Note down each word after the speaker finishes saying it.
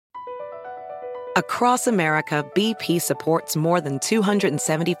Across America, BP supports more than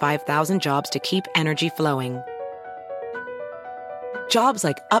 275,000 jobs to keep energy flowing. Jobs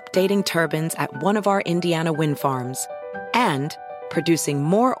like updating turbines at one of our Indiana wind farms and producing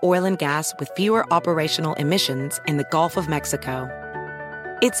more oil and gas with fewer operational emissions in the Gulf of Mexico.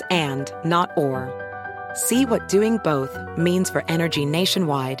 It's and, not or. See what doing both means for energy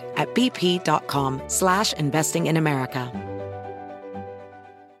nationwide at bp.com/investing in America.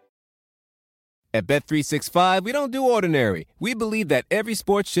 At Bet365, we don't do ordinary. We believe that every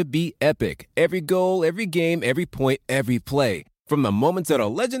sport should be epic. Every goal, every game, every point, every play. From the moments that are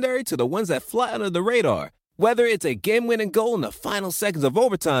legendary to the ones that fly under the radar. Whether it's a game-winning goal in the final seconds of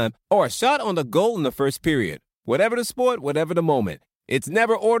overtime or a shot on the goal in the first period. Whatever the sport, whatever the moment. It's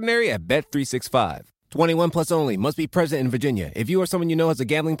never ordinary at Bet365. 21 plus only. Must be present in Virginia. If you or someone you know has a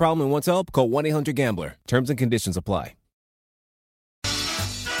gambling problem and wants help, call 1-800-GAMBLER. Terms and conditions apply.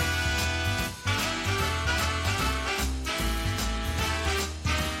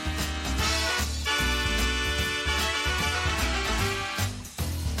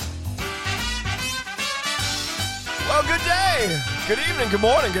 Well, good day, good evening, good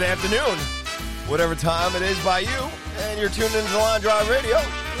morning, good afternoon, whatever time it is by you, and you're tuned into Line Drive Radio.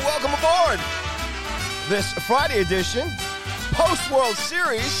 Welcome aboard this Friday edition, post-World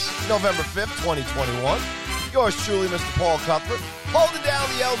Series, November 5th, 2021. Yours truly, Mr. Paul Cuthbert, holding down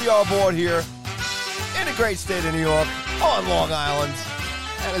the LDR board here in the great state of New York, on Long Island.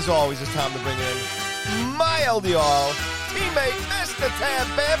 And as always, it's time to bring in my LDR teammate, Mr. Tab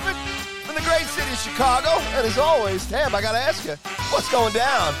Bamford, from the great city of Chicago. And as always, Tab, I got to ask you, what's going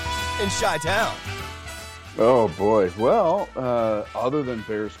down in Chi-Town? Oh, boy. Well, other than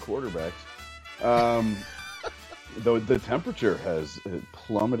Bears quarterbacks, the temperature has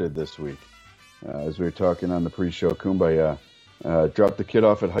plummeted this week. As we were talking on the pre-show, Kumbaya dropped the kid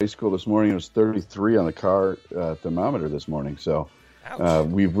off at high school this morning. It was 33 on the car thermometer this morning. So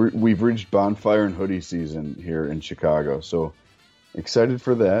we've reached bonfire and hoodie season here in Chicago. So excited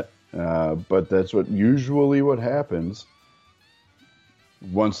for that. But that's usually what happens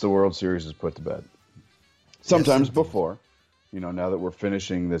once the World Series is put to bed. Sometimes before, now that we're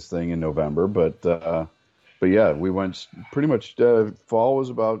finishing this thing in November. But yeah, we went pretty much, fall was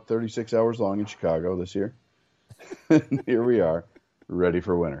about 36 hours long in Chicago this year. And here we are, ready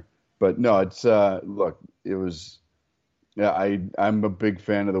for winter. But no, it's, look, it was, yeah, I'm a big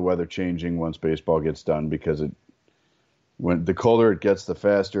fan of the weather changing once baseball gets done, because when the colder it gets, the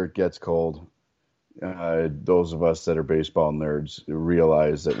faster it gets cold. Those of us that are baseball nerds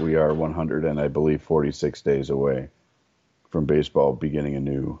realize that we are 100 and I believe 46 days away from baseball beginning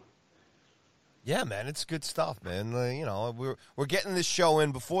anew. Yeah, man, it's good stuff, man. We're getting this show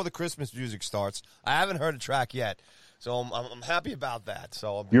in before the Christmas music starts. I haven't heard a track yet, so I'm happy about that.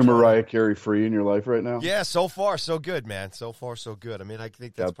 So you're Mariah Carey free in your life right now? Yeah, so far so good, man. So far so good. I mean, I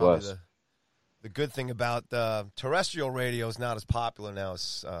think that's probably the good thing about terrestrial radio is not as popular now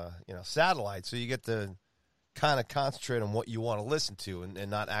as satellite. So you get to kind of concentrate on what you want to listen to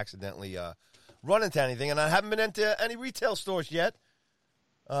and not accidentally run into anything. And I haven't been into any retail stores yet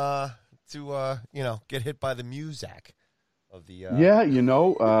to get hit by the muzak of the.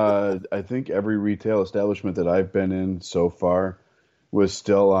 I think every retail establishment that I've been in so far was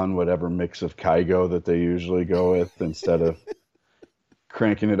still on whatever mix of Kygo that they usually go with instead of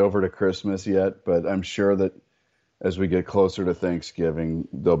cranking it over to Christmas yet. But I'm sure that as we get closer to Thanksgiving,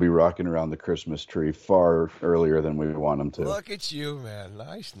 they'll be rocking around the Christmas tree far earlier than we want them to. Look at you, man.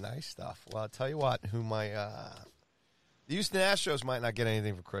 Nice stuff. Well, I'll tell you what, the Houston Astros might not get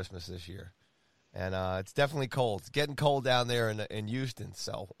anything for Christmas this year. And it's definitely cold. It's getting cold down there in Houston.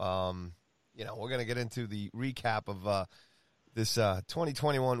 So, we're going to get into the recap of this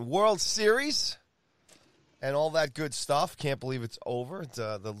 2021 World Series and all that good stuff. Can't believe it's over. It's,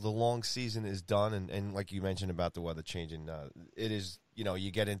 the long season is done. And like you mentioned about the weather changing, it is,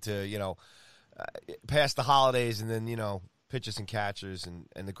 you get into, past the holidays and then, pitchers and catchers. And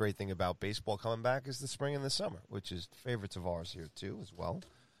the great thing about baseball coming back is the spring and the summer, which is favorites of ours here, too, as well,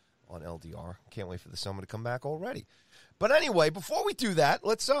 on LDR. Can't wait for the summer to come back already. But anyway, before we do that,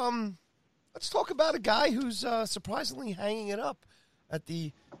 let's talk about a guy who's surprisingly hanging it up at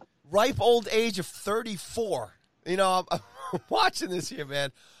the ripe old age of 34. I'm watching this here,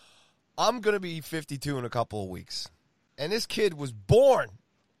 man. I'm going to be 52 in a couple of weeks. And this kid was born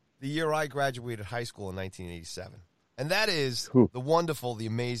the year I graduated high school in 1987. And that is the wonderful, the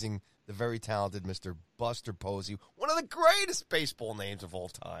amazing, the very talented Mr. Buster Posey. One of the greatest baseball names of all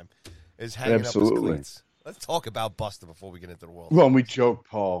time is hanging up his cleats. Let's talk about Buster before we get into the World Series. Well, we joke,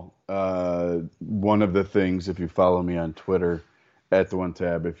 Paul. One of the things, if you follow me on Twitter, at the one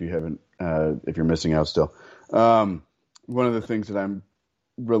tab if you haven't, if you're missing out still. One of the things that I'm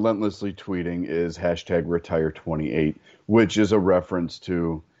relentlessly tweeting is hashtag retire28, which is a reference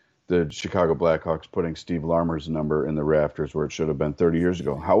to the Chicago Blackhawks putting Steve Larmer's number in the rafters where it should have been 30 years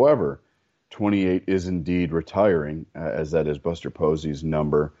ago. However, 28 is indeed retiring, as that is Buster Posey's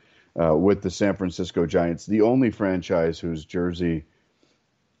number, with the San Francisco Giants, the only franchise whose jersey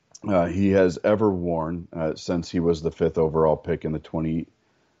he has ever worn since he was the 5th overall pick in the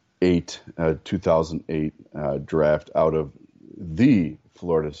 2008 draft out of the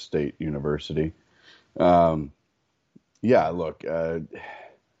Florida State University.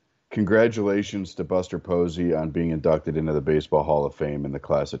 Congratulations to Buster Posey on being inducted into the Baseball Hall of Fame in the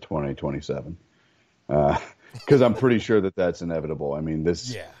class of 2027. Because I'm pretty sure that that's inevitable. I mean,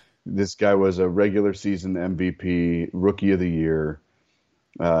 this guy was a regular season MVP, Rookie of the Year,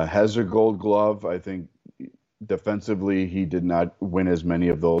 has a Gold Glove. I think defensively he did not win as many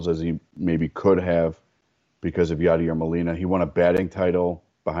of those as he maybe could have because of Yadier Molina. He won a batting title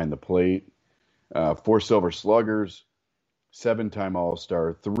behind the plate, 4 Silver Sluggers, 7-time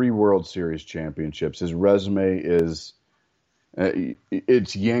All-Star, 3 World Series championships. His resume is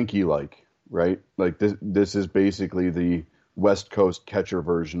it's Yankee-like, right? Like this is basically the West Coast catcher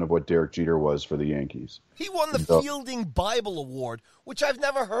version of what Derek Jeter was for the Yankees. He won the Fielding Bible Award, which I've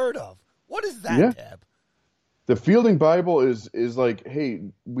never heard of. What is that, Deb? The Fielding Bible is like, hey,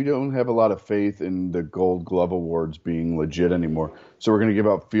 we don't have a lot of faith in the Gold Glove Awards being legit anymore, so we're going to give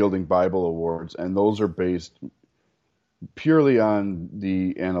out Fielding Bible Awards, and those are based purely on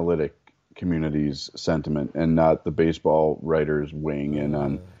the analytic community's sentiment and not the baseball writers weighing in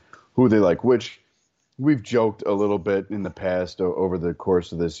on who they like, which we've joked a little bit in the past over the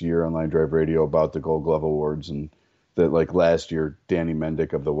course of this year on Line Drive Radio about the Gold Glove Awards, and that like last year, Danny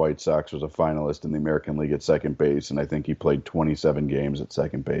Mendick of the White Sox was a finalist in the American League at second base, and I think he played 27 games at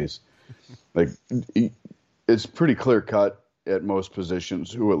second base. Like, it's pretty clear cut at most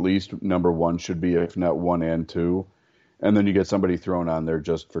positions who at least number one should be, if not 1 and 2. And then you get somebody thrown on there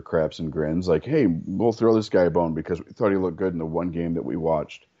just for craps and grins, like, hey, we'll throw this guy a bone because we thought he looked good in the one game that we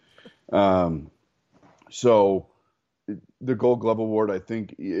watched. So the Gold Glove Award, I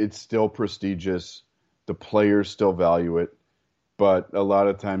think it's still prestigious. The players still value it. But a lot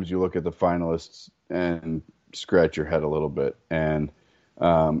of times you look at the finalists and scratch your head a little bit. And,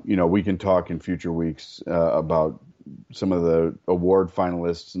 we can talk in future weeks about some of the award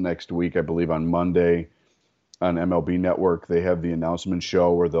finalists next week. I believe on Monday on MLB Network, they have the announcement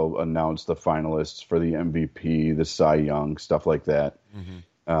show where they'll announce the finalists for the MVP, the Cy Young, stuff like that.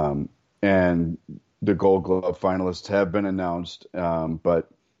 Mm-hmm. And the Gold Glove finalists have been announced, but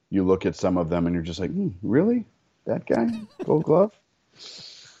you look at some of them and you're just like, really? That guy? Gold Glove?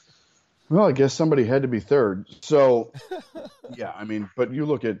 Well, I guess somebody had to be third. So, but you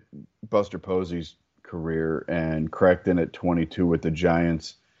look at Buster Posey's career and cracked in at 22 with the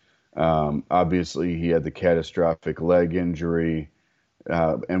Giants. Obviously, he had the catastrophic leg injury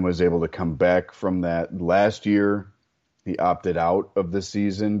and was able to come back from that. Last year, he opted out of the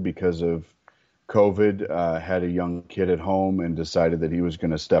season because of COVID, had a young kid at home and decided that he was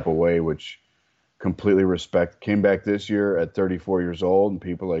going to step away, which completely respect. Came back this year at 34 years old, and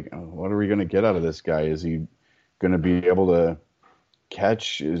people are like, what are we going to get out of this guy? Is he going to be able to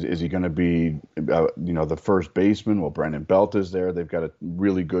catch? Is he going to be, the first baseman? Well, Brandon Belt is there. They've got a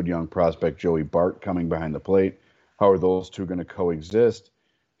really good young prospect, Joey Bart, coming behind the plate. How are those two going to coexist?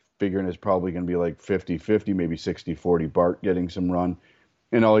 Figuring it's probably going to be like 50-50, maybe 60-40 Bart getting some run.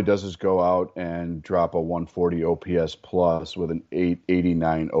 And all he does is go out and drop a 140 OPS plus with an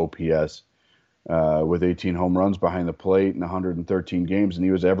 889 OPS with 18 home runs behind the plate in 113 games. And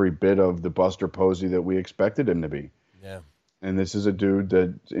he was every bit of the Buster Posey that we expected him to be. Yeah. And this is a dude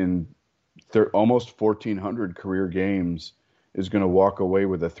that in almost 1,400 career games is going to walk away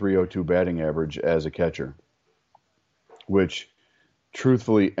with a .302 batting average as a catcher, which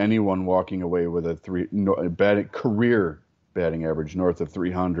truthfully anyone walking away with a career batting average north of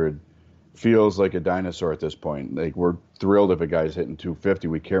 300 feels like a dinosaur at this point. Like, we're thrilled if a guy's hitting 250.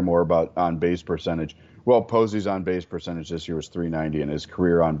 We care more about on-base percentage. Well, Posey's on-base percentage this year was 390, and his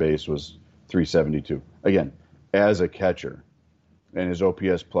career on base was 372. Again, as a catcher, and his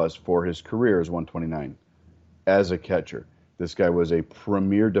OPS plus for his career is 129. As a catcher, this guy was a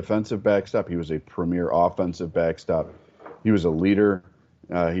premier defensive backstop. He was a premier offensive backstop. He was a leader.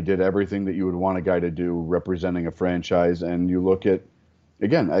 He did everything that you would want a guy to do representing a franchise. And you look at,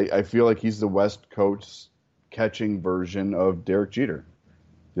 again, I feel like he's the West Coast catching version of Derek Jeter.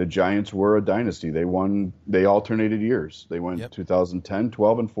 The Giants were a dynasty. They alternated years. They went 2010,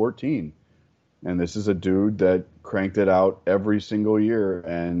 12, and 14. And this is a dude that cranked it out every single year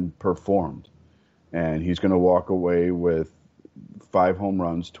and performed. And he's going to walk away with 5 home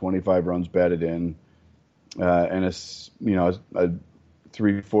runs, 25 runs batted in, and a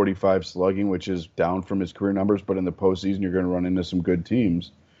 345 slugging, which is down from his career numbers. But in the postseason, you're going to run into some good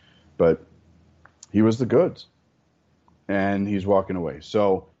teams. But he was the goods, and he's walking away.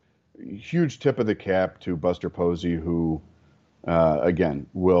 So huge tip of the cap to Buster Posey, who, again,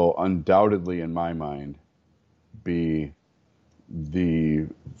 will undoubtedly, in my mind, be the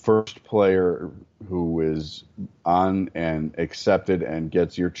first player who is on and accepted and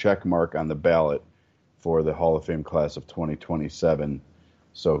gets your check mark on the ballot for the Hall of Fame class of 2027.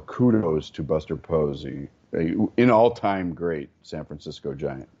 So kudos to Buster Posey, an all-time great San Francisco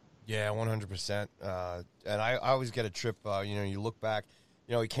Giant. Yeah, 100%. And I always get a trip, you look back,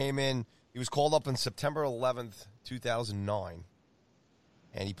 he came in, he was called up on September 11th, 2009,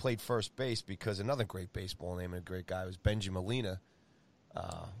 and he played first base because another great baseball name and a great guy was Benji Molina,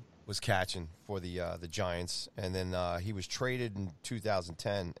 was catching for the Giants. And then he was traded in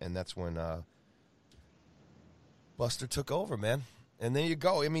 2010, and that's when Buster took over, man. And there you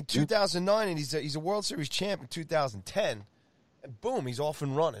go. I mean, 2009, and he's a World Series champ in 2010. And boom, he's off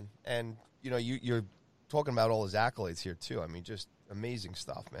and running. And, you're talking about all his accolades here, too. I mean, just amazing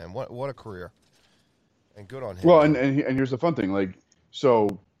stuff, man. What a career. And good on him. Well, and here's the fun thing.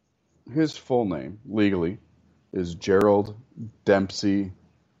 So his full name, legally, is Gerald Dempsey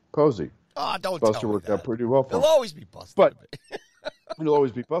Posey. Oh, don't Buster tell me worked that. out pretty well for him. He'll always be Buster. But he'll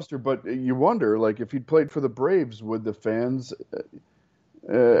always be Buster. But you wonder, if he'd played for the Braves, would the fans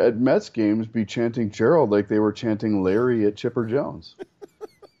at Mets games be chanting Gerald like they were chanting Larry at Chipper Jones?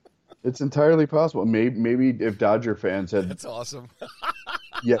 It's entirely possible. Maybe if Dodger fans had That's awesome.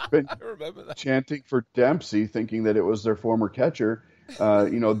 been I remember that. chanting for Dempsey, thinking that it was their former catcher, why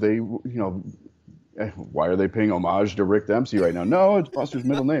are they paying homage to Rick Dempsey right now? No, it's Buster's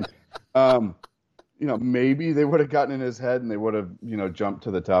middle name. Maybe they would have gotten in his head and they would have, jumped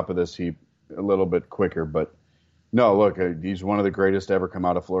to the top of this heap a little bit quicker. But no, look, he's one of the greatest to ever come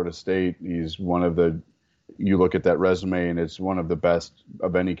out of Florida State. He's you look at that resume and it's one of the best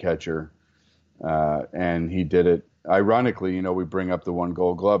of any catcher. And he did it. Ironically, we bring up the 1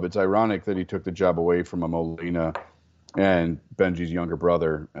 Gold Glove. It's ironic that he took the job away from a Molina, and Benji's younger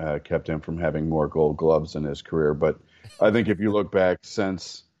brother kept him from having more Gold Gloves in his career. But I think if you look back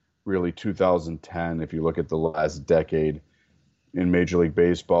since really 2010, if you look at the last decade in Major League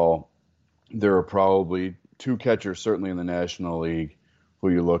Baseball, there are probably 2 catchers, certainly in the National League, who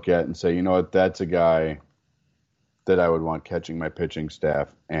you look at and say, that's a guy that I would want catching my pitching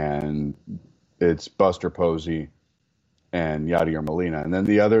staff. And it's Buster Posey and Yadier Molina. And then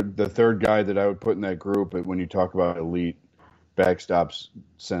the third guy that I would put in that group, when you talk about elite backstops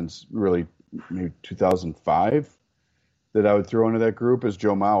since really maybe 2005, that I would throw into that group is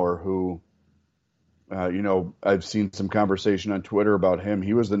Joe Mauer, who, I've seen some conversation on Twitter about him.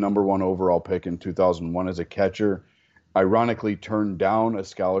 He was the number 1 overall pick in 2001 as a catcher, ironically turned down a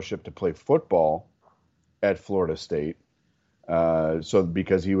scholarship to play football at Florida State.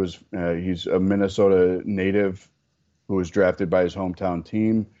 Because he's a Minnesota native who was drafted by his hometown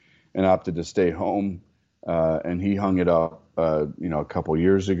team and opted to stay home. And he hung it up, a couple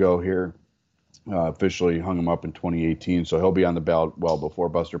years ago here. Officially hung him up in 2018, so he'll be on the ballot well before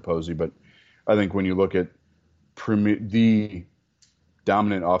Buster Posey. But I think when you look at the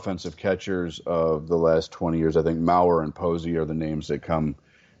dominant offensive catchers of the last 20 years, I think Mauer and Posey are the names that come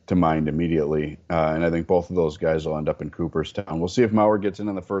to mind immediately. And I think both of those guys will end up in Cooperstown. We'll see if Mauer gets in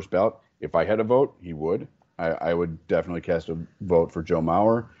on the first ballot. If I had a vote, he would. I would definitely cast a vote for Joe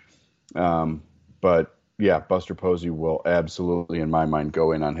Mauer. But yeah, Buster Posey will absolutely, in my mind,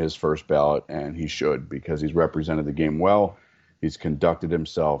 go in on his first ballot, and he should, because he's represented the game well. He's conducted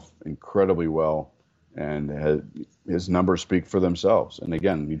himself incredibly well, and his numbers speak for themselves. And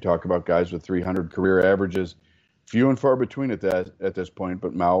again, you talk about guys with 300 career averages, few and far between at this point,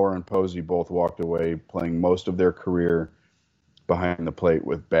 but Mauer and Posey both walked away playing most of their career behind the plate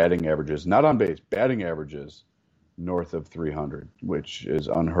with batting averages, not on base, batting averages north of 300, which is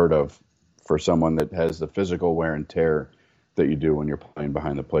unheard of for someone that has the physical wear and tear that you do when you're playing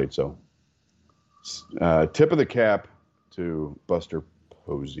behind the plate. So tip of the cap to Buster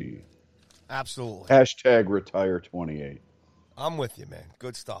Posey. Absolutely. Hashtag retire 28. I'm with you, man.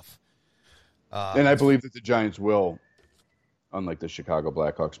 Good stuff. And I believe that the Giants will, unlike the Chicago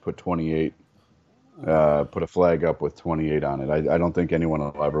Blackhawks, put 28, put a flag up with 28 on it. I don't think anyone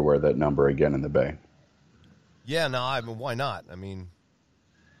will ever wear that number again in the Bay. Yeah, no, why not? I mean,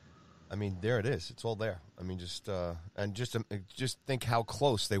 there it is. It's all there. I mean, just think how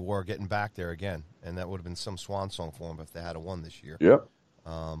close they were getting back there again, and that would have been some swan song for them if they had won this year. Yep.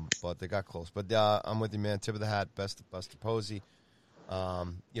 But they got close. But I'm with you, man. Tip of the hat, best to Posey.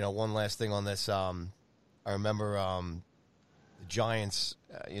 One last thing on this. I remember the Giants.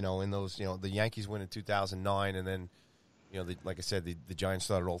 In those, the Yankees win in 2009, and then, like I said, the Giants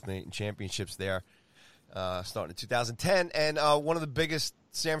started alternating championships there, starting in 2010. And one of the biggest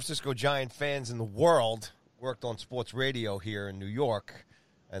San Francisco Giant fans in the world worked on sports radio here in New York,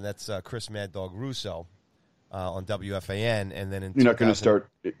 and that's Chris Mad Dog Russo. On WFAN, and then you're not going to start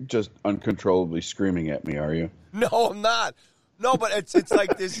just uncontrollably screaming at me, are you? No, I'm not. No, but it's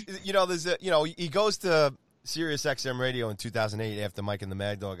like this. He goes to Sirius XM Radio in 2008 after Mike and the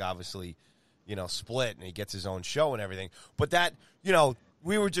Mad Dog obviously, split, and he gets his own show and everything. But that,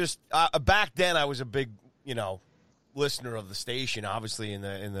 we were just back then. I was a big, listener of the station, obviously in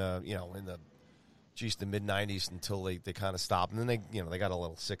the the mid-'90s until they kind of stopped. And then they got a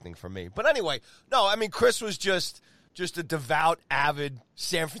little sickening for me. But anyway, no, I mean, Chris was just a devout, avid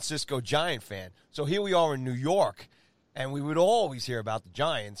San Francisco Giant fan. So here we are in New York, and we would always hear about the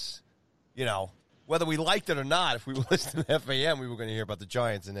Giants, whether we liked it or not. If we were listening to FAM, we were going to hear about the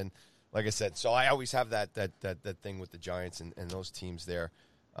Giants. And then, like I said, so I always have that thing with the Giants and those teams there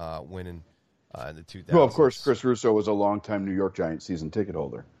winning in the 2000s. Well, of course, Chris Russo was a longtime New York Giants season ticket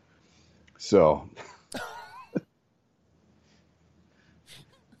holder. So,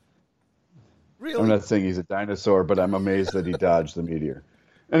 really? I'm not saying he's a dinosaur, but I'm amazed that he dodged the meteor.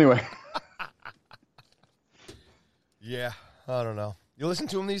 Anyway. Yeah, I don't know. You listen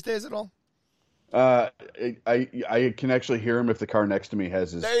to him these days at all? I can actually hear him if the car next to me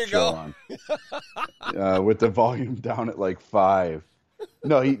has his show on. With the volume down at like 5.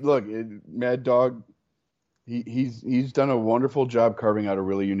 No, Mad Dog. He's done a wonderful job carving out a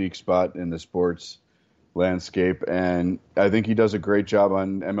really unique spot in the sports landscape, and I think he does a great job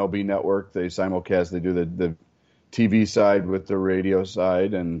on MLB Network. They simulcast, they do the TV side with the radio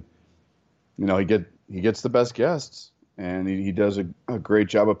side, and he gets the best guests, and he does a great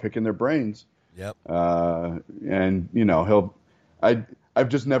job of picking their brains. Yep. I've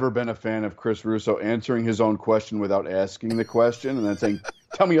just never been a fan of Chris Russo answering his own question without asking the question and then saying,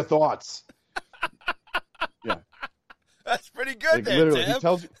 "Tell me your thoughts." Yeah, that's pretty good. Like, literally,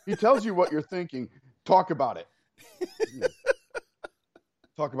 he tells you what you're thinking. Talk about it. Yeah.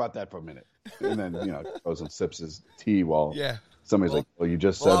 Talk about that for a minute, and then goes and sips his tea while somebody's like, "Well, you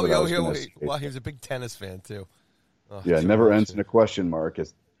just said what I was going to say." Well, he was a big tennis fan too. Oh, yeah, never ends in a question mark.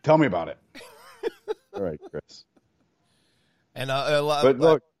 It's tell me about it. All right, Chris. And but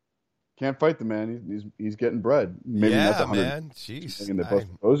look, can't fight the man. He's getting bread. Maybe not the 100 man. Jeez, that Buster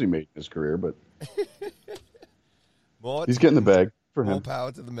Posey made in his career, but he's getting the bag for him. More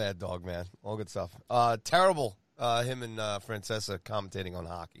power to the Mad Dog, man. All good stuff. Terrible. Him and Francesa commentating on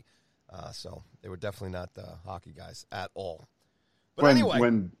hockey. So they were definitely not hockey guys at all. But anyway,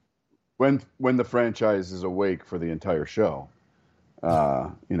 when the franchise is awake for the entire show,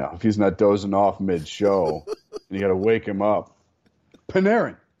 if he's not dozing off mid-show, and you got to wake him up.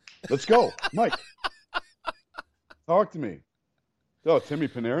 Panarin, let's go, Mike. Talk to me. Oh, Timmy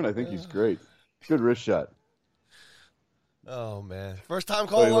Panarin, I think he's great. Good wrist shot. Oh man, first time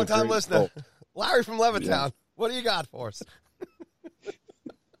call, long time listener. Oh. Larry from Levittown. Yeah. What do you got for us?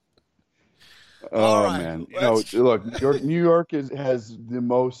 Oh right. Man, look, New York has the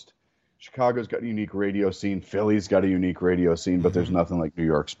most. Chicago's got a unique radio scene. Philly's got a unique radio scene, but there's nothing like New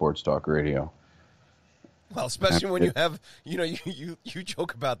York sports talk radio. Well, especially when you have, you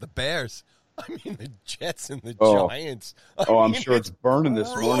joke about the Bears. I mean, the Jets and the Giants. I'm sure it's burning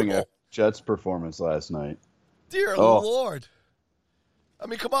this morning after Jets' performance last night. Dear Lord. I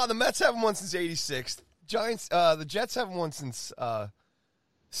mean, come on. The Mets haven't won since '86. The Jets haven't won since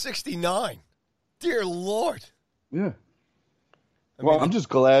 '69. Dear Lord. Yeah. I'm just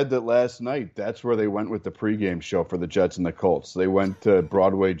glad that last night, that's where they went with the pregame show for the Jets and the Colts. They went to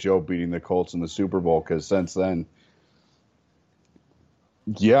Broadway Joe beating the Colts in the Super Bowl, because since then,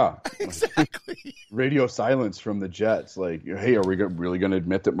 exactly. Radio silence from the Jets. Like, hey, are we really going to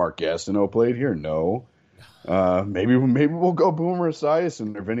admit that Mark Gastineau played here? No. Maybe we'll go Boomer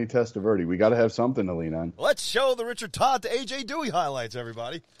Esiason or Vinny Testaverde. We got to have something to lean on. Let's show the Richard Todd to A.J. Dewey highlights,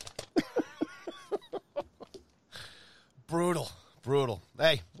 everybody. Brutal.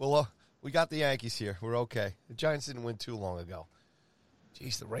 Hey, well, we got the Yankees here. We're okay. The Giants didn't win too long ago.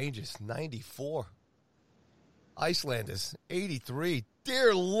 Jeez, the Rangers, 94. Icelanders, 83.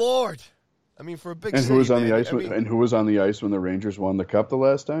 Dear Lord. I mean, for a big city, who was on the ice? And who was on the ice when the Rangers won the Cup the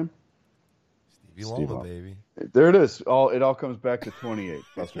last time? Stevie Lomer, baby. There it is. It all comes back to 28.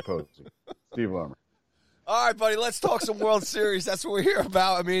 Buster Posey. Steve Lomer. All right, buddy, let's talk some World Series. That's what we're here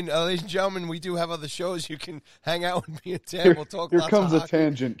about. I mean, ladies and gentlemen, we do have other shows. You can hang out with me and Tam. We'll talk Here lots comes of a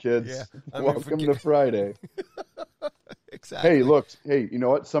tangent, kids. Yeah. Welcome to Friday. Exactly. Hey, look. Hey, you know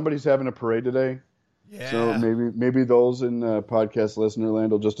what? Somebody's having a parade today. Yeah. So maybe those in podcast listener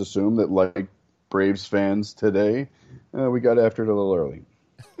land will just assume that, like Braves fans today, we got after it a little early.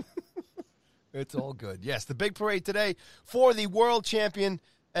 It's all good. Yes, the big parade today for the world champion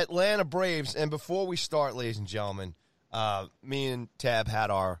Atlanta Braves. And before we start, ladies and gentlemen, me and Tab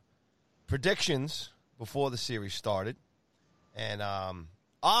had our predictions before the series started. And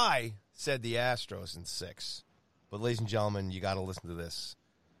I said the Astros in 6. But, ladies and gentlemen, you got to listen to this.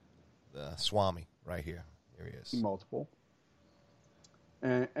 The Swami right here. Here he is. Multiple.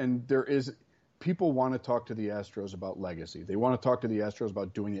 And there is – people want to talk to the Astros about legacy. They want to talk to the Astros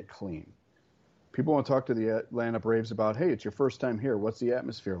about doing it clean. People want to talk to the Atlanta Braves about, hey, it's your first time here. What's the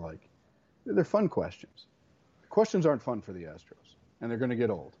atmosphere like? They're fun questions. Questions aren't fun for the Astros, and they're going to get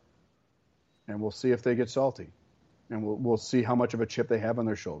old. And we'll see if they get salty. And we'll see how much of a chip they have on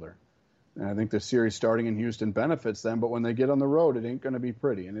their shoulder. And I think the series starting in Houston benefits them, but when they get on the road, it ain't going to be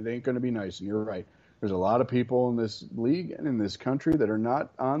pretty, and it ain't going to be nice. And you're right. There's a lot of people in this league and in this country that are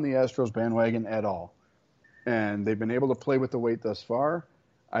not on the Astros bandwagon at all. And they've been able to play with the weight thus far.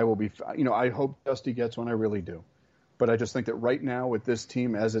 I will be, I hope Dusty gets one. I really do. But I just think that right now with this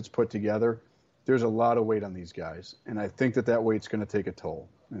team as it's put together, there's a lot of weight on these guys. And I think that weight's going to take a toll.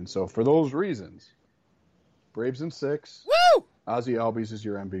 And so for those reasons, Braves in 6. Woo! Ozzie Albies is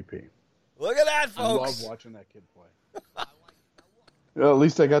your MVP. Look at that, folks. I love watching that kid play. Well, at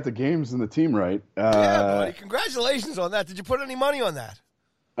least I got the games and the team right. Yeah, buddy. Congratulations on that. Did you put any money on that?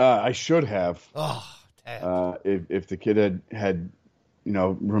 I should have. Oh, damn. If the kid had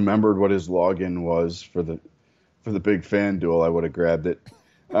remembered what his login was for the big fan duel, I would have grabbed it.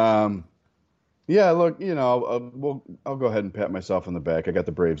 Yeah, look, I'll go ahead and pat myself on the back. I got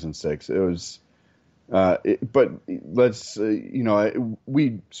the Braves in 6. It was, but let's,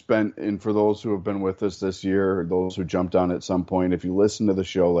 we spent, and for those who have been with us this year, or those who jumped on at some point, if you listened to the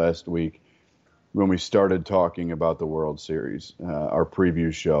show last week when we started talking about the World Series, our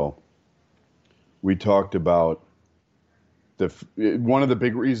preview show, we talked about one of the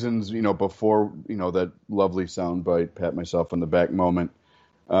big reasons, before, that lovely soundbite, pat myself on the back moment,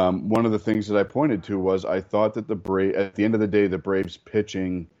 one of the things that I pointed to was I thought that at the end of the day, the Braves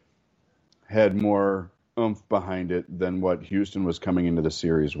pitching had more oomph behind it than what Houston was coming into the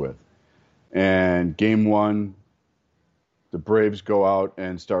series with. And game 1, the Braves go out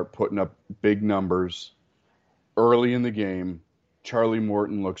and start putting up big numbers early in the game. Charlie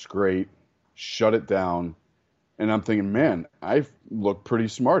Morton looks great, shut it down. And I'm thinking, man, I look pretty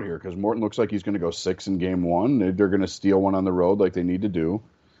smart here because Morton looks like he's going to go 6 in game 1. They're going to steal one on the road like they need to do.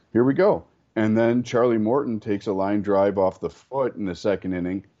 Here we go. And then Charlie Morton takes a line drive off the foot in the second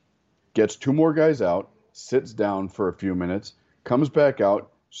inning, gets 2 more guys out, sits down for a few minutes, comes back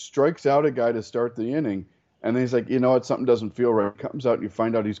out, strikes out a guy to start the inning, and then he's like, something doesn't feel right. Comes out and you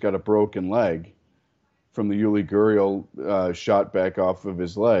find out he's got a broken leg from the Yuli Gurriel shot back off of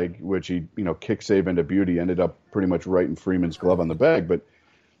his leg, which he, kick save into beauty, ended up pretty much right in Freeman's glove on the bag. But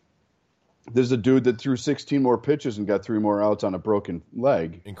there's a dude that threw 16 more pitches and got 3 more outs on a broken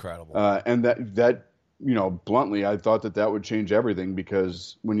leg. Incredible. And that bluntly, I thought that would change everything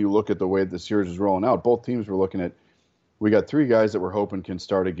because when you look at the way the series was rolling out, both teams were looking at, we got 3 guys that we're hoping can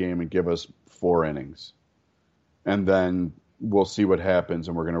start a game and give us 4 innings. And then we'll see what happens,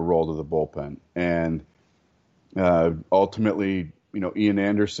 and we're going to roll to the bullpen. And ultimately, Ian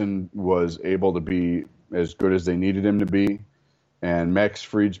Anderson was able to be as good as they needed him to be. And Max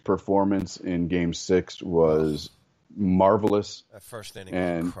Fried's performance in Game 6 was marvelous. That first inning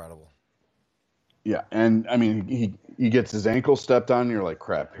was incredible. Yeah, and I mean, he gets his ankle stepped on, and you're like,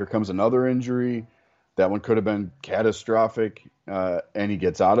 crap, here comes another injury. That one could have been catastrophic, and he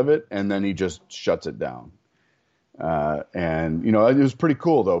gets out of it, and then he just shuts it down. And it was pretty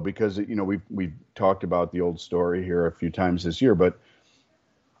cool, though, because, we've talked about the old story here a few times this year, but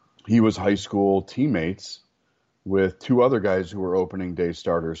he was high school teammates with 2 other guys who were opening day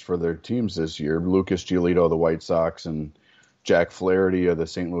starters for their teams this year, Lucas Giolito of the White Sox and Jack Flaherty of the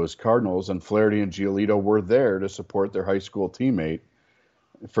St. Louis Cardinals. And Flaherty and Giolito were there to support their high school teammate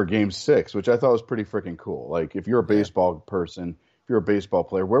for Game 6, which I thought was pretty freaking cool. Like, if you're a baseball person, if you're a baseball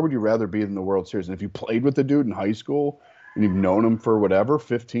player, where would you rather be than the World Series? And if you played with the dude in high school and you've known him for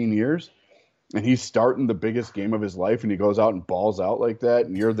 15 years, and he's starting the biggest game of his life and he goes out and balls out like that,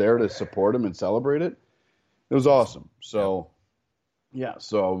 and you're there to support him and celebrate it, it was awesome. So,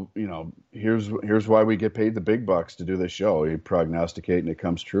 here's why we get paid the big bucks to do this show. You prognosticate and it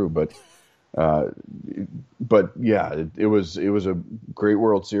comes true. But But yeah, it was a great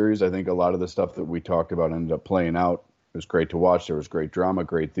World Series. I think a lot of the stuff that we talked about ended up playing out. It was great to watch. There was great drama,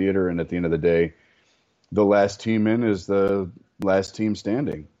 great theater, and at the end of the day, the last team in is the last team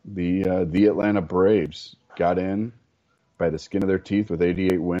standing. The Atlanta Braves got in by the skin of their teeth with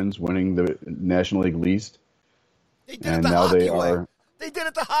 88 wins, winning the National League least. They did it the hockey way. They did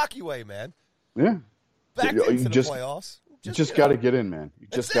it the hockey way, man. Yeah. Back into the playoffs. You just got to get in, man. You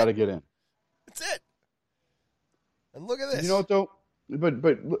just got to get in. That's it. And look at this. You know what, though?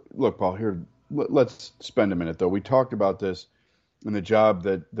 But look, Paul, here, let's spend a minute, though. We talked about this in the job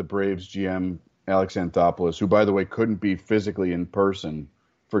that the Braves GM, Alex Anthopoulos, who, by the way, couldn't be physically in person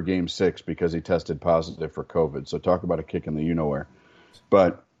for Game 6 because he tested positive for COVID. So talk about a kick in the you-know-where.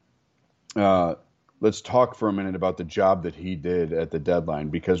 But let's talk for a minute about the job that he did at the deadline,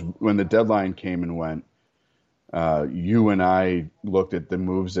 because when the deadline came and went, you and I looked at the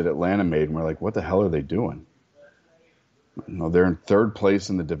moves that Atlanta made, and we're like, what the hell are they doing? You know, they're in third place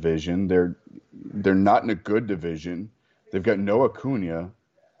in the division. They're not in a good division. They've got no Acuna,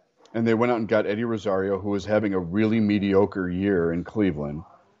 and they went out and got Eddie Rosario, who was having a really mediocre year in Cleveland.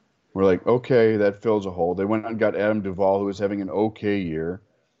 We're like, okay, that fills a hole. They went out and got Adam Duvall, who was having an okay year.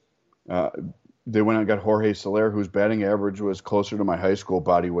 They went out and got Jorge Soler, whose batting average was closer to my high school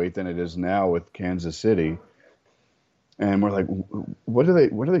body weight than it is now with Kansas City. And we're like, what are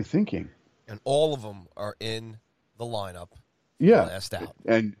they thinking? And all of them are in the lineup. Yeah. Last out.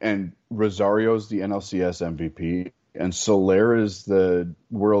 And Rosario's the NLCS MVP, and Soler is the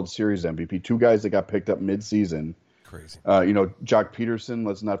World Series MVP. Two guys that got picked up mid-season. Crazy. Jock Peterson,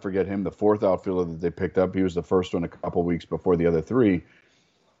 let's not forget him, the fourth outfielder that they picked up. He was the first one a couple weeks before the other three.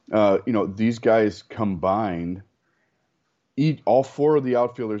 These guys combined, all four of the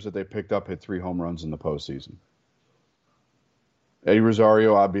outfielders that they picked up hit 3 home runs in the postseason. Eddie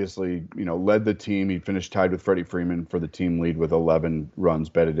Rosario obviously, led the team. He finished tied with Freddie Freeman for the team lead with 11 runs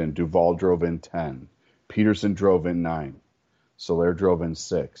batted in. Duvall drove in 10. Peterson drove in 9. Soler drove in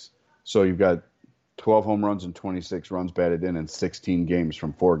 6. So you've got 12 home runs and 26 runs batted in 16 games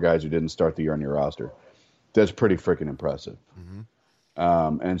from 4 guys who didn't start the year on your roster. That's pretty freaking impressive.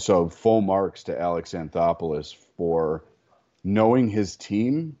 Mm-hmm. And so full marks to Alex Anthopoulos for knowing his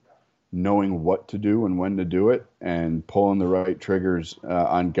team, knowing what to do and when to do it, and pulling the right triggers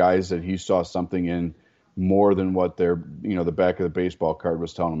on guys that he saw something in more than what their, the back of the baseball card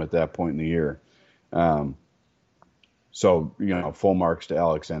was telling him at that point in the year. So full marks to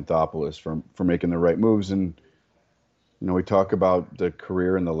Alex Anthopoulos for making the right moves. And, we talk about the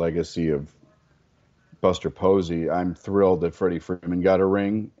career and the legacy of Buster Posey. I'm thrilled that Freddie Freeman got a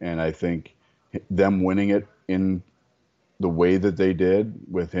ring, and I think them winning it in the way that they did,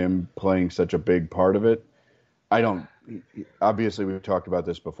 with him playing such a big part of it. Obviously we've talked about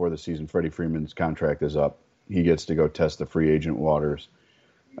this before the season. Freddie Freeman's contract is up. He gets to go test the free agent waters.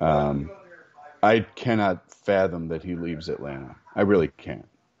 I cannot fathom that he leaves Atlanta. I really can't.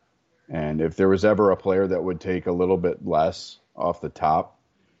 And if there was ever a player that would take a little bit less off the top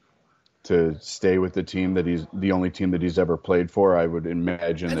to stay with the team that he's the only team that he's ever played for, I would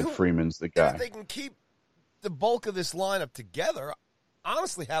imagine that Freeman's the guy. If they can keep the bulk of this lineup together,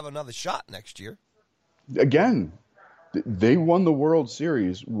 honestly have another shot next year. Again, they won the World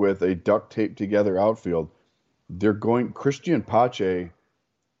Series with a duct tape together outfield. Christian Pache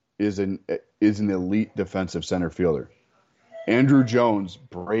is an elite defensive center fielder. Andrew Jones,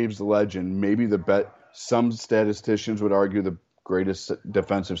 Braves legend, maybe some statisticians would argue the greatest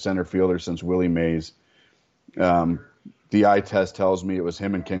defensive center fielder since Willie Mays. The eye test tells me it was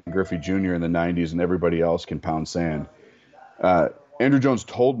him and Ken Griffey Jr. in the 90s, and everybody else can pound sand. Andrew Jones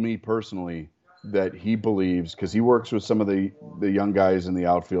told me personally that he believes, because he works with some of the young guys in the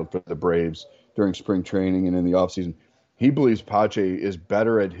outfield for the Braves during spring training and in the offseason, he believes Pache is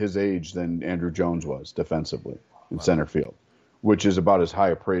better at his age than Andrew Jones was defensively in center field, which is about as high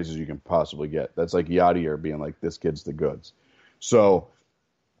a praise as you can possibly get. That's like Yadier being like, this kid's the goods. So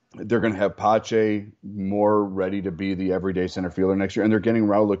they're going to have Pache more ready to be the everyday center fielder next year, and they're getting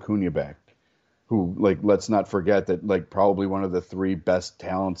Raul Acuna back, who, let's not forget that, probably one of the 3 best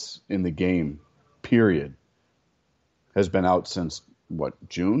talents in the game, period, has been out since,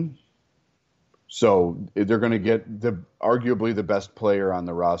 June? So they're going to get arguably the best player on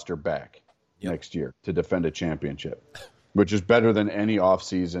the roster back next year to defend a championship, which is better than any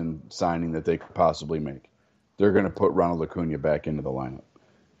offseason signing that they could possibly make. They're going to put Ronald Acuna back into the lineup.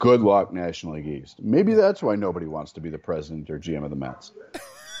 Good luck, National League East. Maybe that's why nobody wants to be the president or GM of the Mets.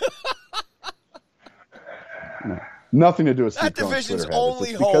 No, nothing to do with that division's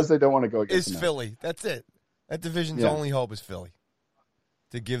only hope because they don't want to go against is Philly. That's it. That division's only hope is Philly.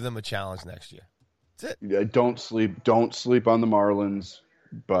 to give them a challenge next year. That's it. Yeah, don't sleep on the Marlins.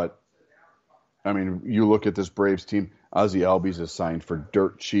 But I mean, you look at this Braves team. Ozzie Albies is signed for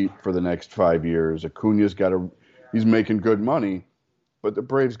dirt cheap for the next 5 years. Acuna's he's making good money, but the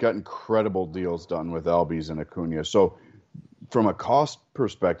Braves got incredible deals done with Albies and Acuna. So from a cost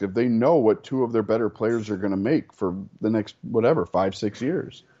perspective, they know what two of their better players are going to make for the next, 5-6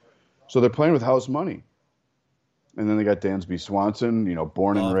 years. So they're playing with house money. And then they got Dansby Swanson,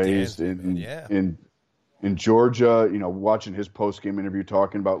 born and raised in Georgia, watching his post-game interview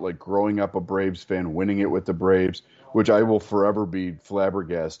talking about like growing up a Braves fan, winning it with the Braves, which I will forever be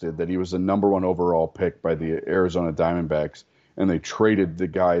flabbergasted that he was the number 1 overall pick by the Arizona Diamondbacks, and they traded the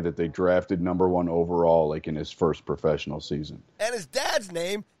guy that they drafted number 1 overall like in his first professional season. And his dad's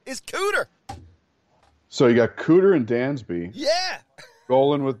name is Cooter. So you got Cooter and Dansby. Yeah.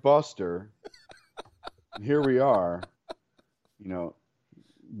 Rolling with Buster. And here we are. It's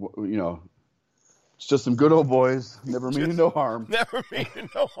just some good old boys. Never meaning no harm. Never meaning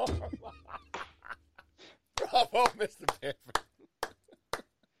no harm. Bravo, Mr. Bamford.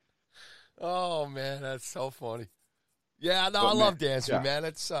 Oh, man, that's so funny. Yeah, no, I love Dansby, man.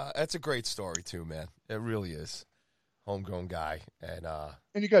 That's a great story, too, man. It really is. Homegrown guy. And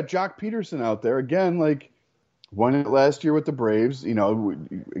you got Jock Peterson out there. Again, like, won it last year with the Braves.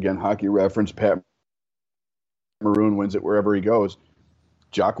 Again, hockey reference, Pat Maroon wins it wherever he goes.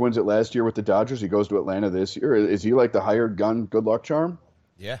 Jock wins it last year with the Dodgers. He goes to Atlanta this year. Is he like the hired gun good luck charm?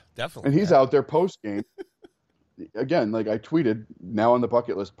 Yeah, definitely. And he's out there post-game. Again, like I tweeted, now on the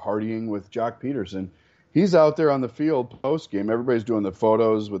bucket list, partying with Jock Peterson. He's out there on the field post-game. Everybody's doing the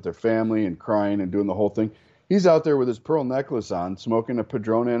photos with their family and crying and doing the whole thing. He's out there with his pearl necklace on, smoking a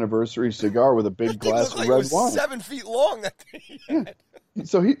Padron anniversary cigar with a big glass of red wine. 7 feet long. That thing. Yeah.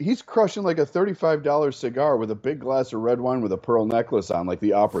 So he's crushing like a $35 cigar with a big glass of red wine with a pearl necklace on, like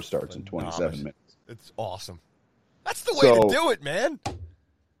the opera starts in 27 minutes. It's awesome. That's the way to do it, man.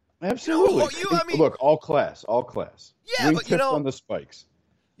 Absolutely. Look, all class. Yeah, but on the spikes.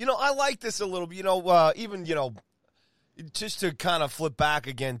 I like this a little bit. Even just to kind of flip back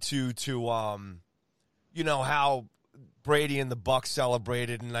again to how Brady and the Bucks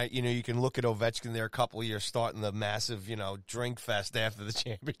celebrated, and you can look at Ovechkin there a couple of years starting the massive drink fest after the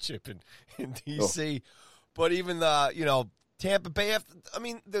championship in DC. But even the Tampa Bay,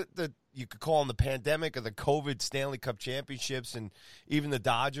 the you could call them the pandemic or the COVID Stanley Cup championships, and even the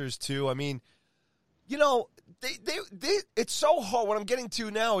Dodgers too. It's so hard. What I'm getting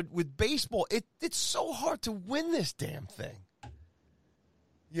to now with baseball, it's so hard to win this damn thing.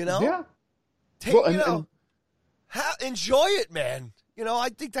 Yeah. Enjoy it, man. I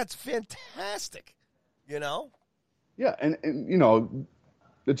think that's fantastic. Yeah, and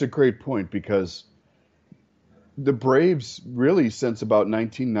it's a great point because the Braves really since about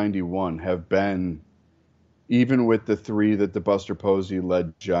 1991 have been, even with the 3 that the Buster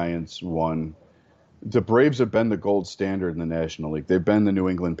Posey-led Giants won, the Braves have been the gold standard in the National League. They've been the New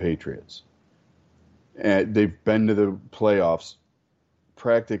England Patriots. And they've been to the playoffs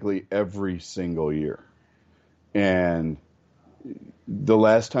practically every single year. And the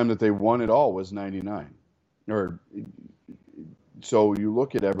last time that they won it all was 99. So you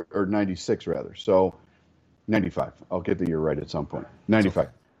look at or 96 rather. So 95. I'll get the year right at some point. 95.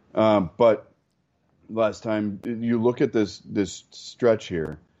 But last time you look at this stretch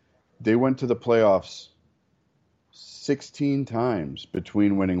here, they went to the playoffs 16 times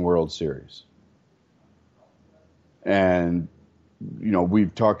between winning World Series. And,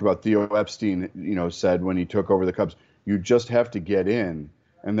 we've talked about Theo Epstein, said when he took over the Cubs, you just have to get in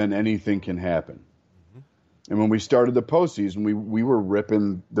and then anything can happen. Mm-hmm. And when we started the postseason, we were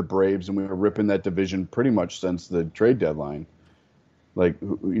ripping the Braves and we were ripping that division pretty much since the trade deadline. Like,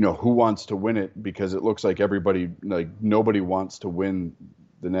 who wants to win it? Because it looks like nobody wants to win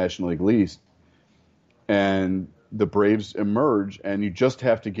the National League least. And the Braves emerge, and you just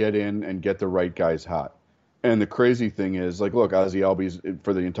have to get in and get the right guys hot. And the crazy thing is, look, Ozzie Albies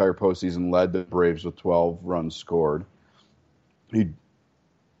for the entire postseason led the Braves with 12 runs scored. He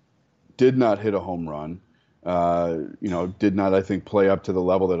did not hit a home run. Did not, I think, play up to the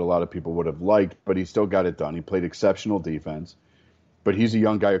level that a lot of people would have liked, but he still got it done. He played exceptional defense. But he's a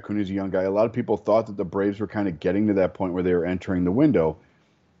young guy. Acuna's a young guy. A lot of people thought that the Braves were kind of getting to that point where they were entering the window.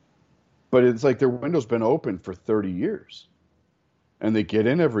 But it's like their window's been open for 30 years. And they get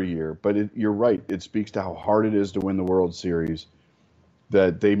in every year. But you're right. It speaks to how hard it is to win the World Series,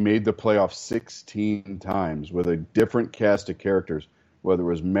 that they made the playoffs 16 times with a different cast of characters, whether it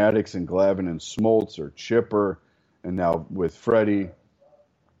was Maddox and Glavine and Smoltz or Chipper, and now with Freddie.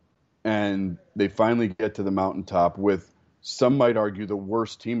 And they finally get to the mountaintop with some might argue, the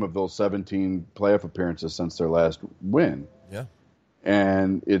worst team of those 17 playoff appearances since their last win. Yeah.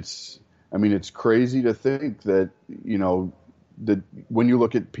 And it's crazy to think that, that when you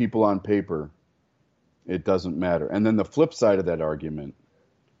look at people on paper, it doesn't matter. And then the flip side of that argument,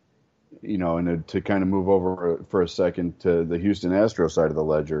 and to kind of move over for a second to the Houston Astros side of the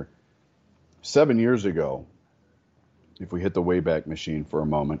ledger, 7 years ago, if we hit the Wayback Machine for a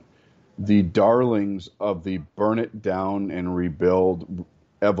moment, the darlings of the burn it down and rebuild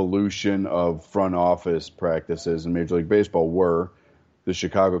evolution of front office practices in Major League Baseball were the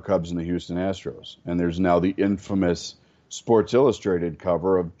Chicago Cubs and the Houston Astros. And there's now the infamous Sports Illustrated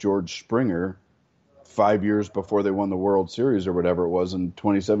cover of George Springer 5 years before they won the World Series or whatever it was in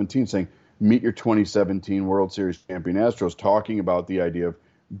 2017 saying, meet your 2017 World Series champion Astros, talking about the idea of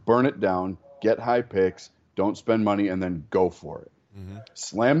burn it down, get high picks, don't spend money, and then go for it. Mm-hmm.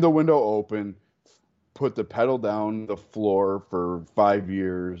 Slam the window open, put the pedal down the floor for 5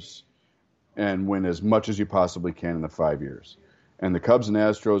 years, and win as much as you possibly can in the 5 years. And the Cubs and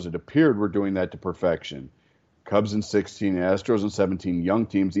Astros, it appeared, were doing that to perfection. Cubs in 16, Astros in 17, young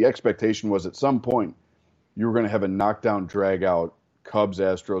teams. The expectation was at some point you were going to have a knockdown, drag-out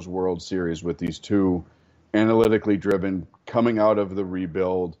Cubs-Astros World Series with these two analytically driven, coming out of the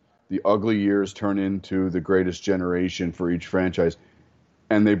rebuild. The ugly years turn into the greatest generation for each franchise.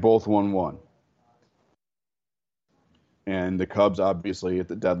 And they both won one. And the Cubs, obviously, at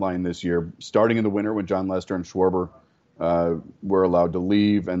the deadline this year, starting in the winter when John Lester and Schwarber were allowed to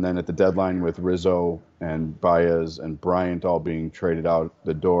leave, and then at the deadline with Rizzo and Baez and Bryant all being traded out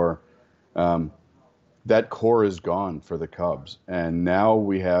the door, that core is gone for the Cubs. And now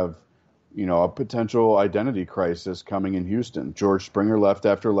we have, a potential identity crisis coming in Houston. George Springer left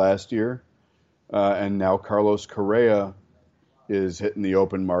after last year, and now Carlos Correa is hitting the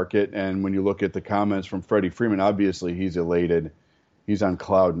open market. And when you look at the comments from Freddie Freeman, obviously he's elated. He's on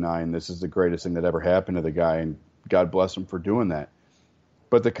cloud nine. This is the greatest thing that ever happened to the guy, and God bless him for doing that.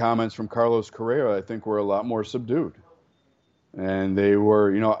 But the comments from Carlos Correa, I think, were a lot more subdued. And they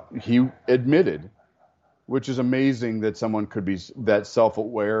were, he admitted, which is amazing that someone could be that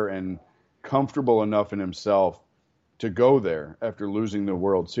self-aware and comfortable enough in himself to go there after losing the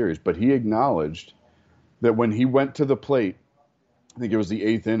World Series. But he acknowledged that when he went to the plate, I think it was the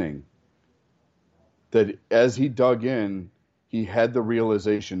 8th inning, that as he dug in, he had the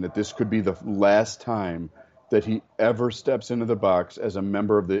realization that this could be the last time that he ever steps into the box as a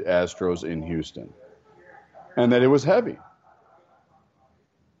member of the Astros in Houston. And that it was heavy.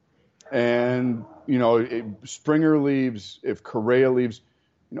 And, if Springer leaves, if Correa leaves,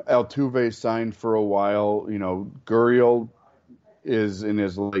 Altuve signed for a while. Gurriel is in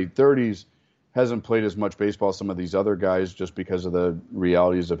his late 30s, hasn't played as much baseball as some of these other guys just because of the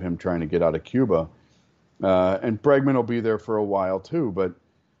realities of him trying to get out of Cuba. And Bregman will be there for a while too, but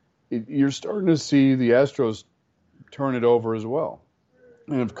you're starting to see the Astros turn it over as well.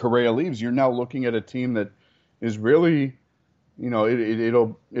 And if Correa leaves, you're now looking at a team that is really,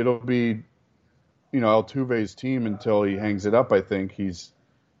 it'll be, Altuve's team until he hangs it up. I think he's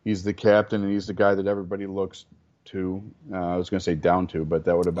the captain and he's the guy that everybody looks to. I was going to say down to, but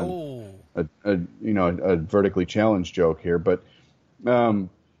that would have been a vertically challenged joke here. But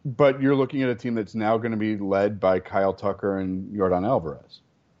you're looking at a team that's now going to be led by Kyle Tucker and Yordan Alvarez.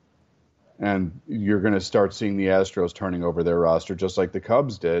 And you're going to start seeing the Astros turning over their roster just like the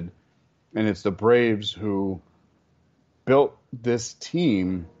Cubs did. And it's the Braves who built this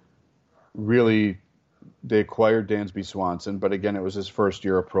team. Really, they acquired Dansby Swanson, but again, it was his first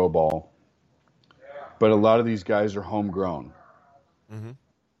year of pro ball. But a lot of these guys are homegrown. Mm-hmm.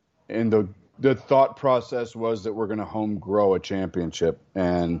 And the thought process was that we're going to home grow a championship,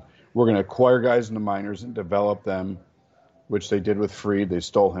 and we're going to acquire guys in the minors and develop them, which they did with Fried. They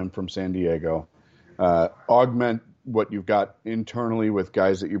stole him from San Diego. Augment what you've got internally with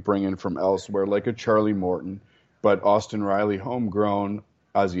guys that you bring in from elsewhere, like a Charlie Morton, but Austin Riley homegrown,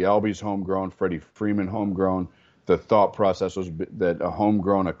 Ozzie Albies homegrown, Freddie Freeman homegrown. The thought process was that a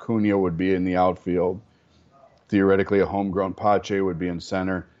homegrown Acuna would be in the outfield. Theoretically, a homegrown Pache would be in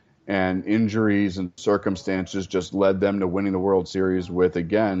center. And injuries and circumstances just led them to winning the World Series with,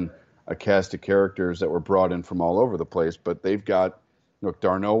 again, a cast of characters that were brought in from all over the place. But they've got,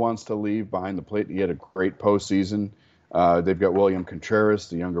 D'Arnaud wants to leave behind the plate. He had a great postseason. They've got William Contreras,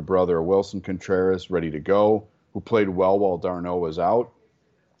 the younger brother of Wilson Contreras, ready to go, who played well while D'Arnaud was out,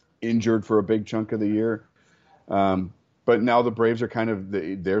 injured for a big chunk of the year. But now the Braves are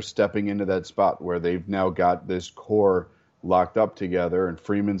they're stepping into that spot where they've now got this core locked up together, and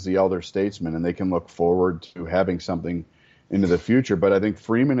Freeman's the elder statesman, and they can look forward to having something into the future. But I think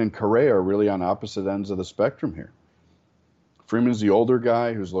Freeman and Correa are really on opposite ends of the spectrum here. Freeman's the older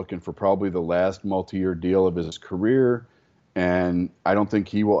guy who's looking for probably the last multi-year deal of his career, and I don't think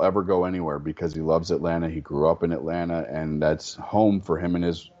he will ever go anywhere because he loves Atlanta. He grew up in Atlanta, and that's home for him and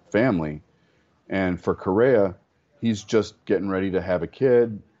his family. And for Correa, he's just getting ready to have a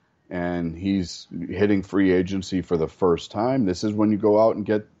kid, and he's hitting free agency for the first time. This is when you go out and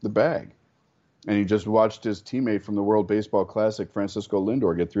get the bag. And he just watched his teammate from the World Baseball Classic, Francisco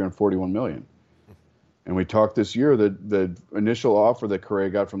Lindor, get $341 million. And we talked this year that the initial offer that Correa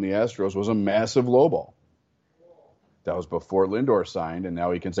got from the Astros was a massive lowball. That was before Lindor signed, and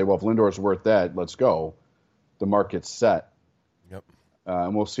now he can say, well, if Lindor's worth that, let's go. The market's set. Yep.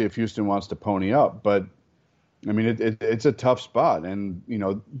 And we'll see if Houston wants to pony up. But, I mean, it's a tough spot. And,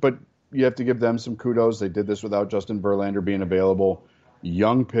 but you have to give them some kudos. They did this without Justin Verlander being available.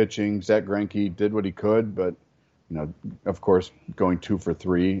 Young pitching. Zach Greinke did what he could, but, of course, going 2 for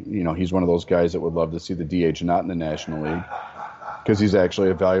 3. He's one of those guys that would love to see the DH not in the National League because he's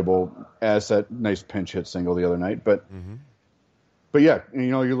actually a valuable asset. Nice pinch hit single the other night. But yeah,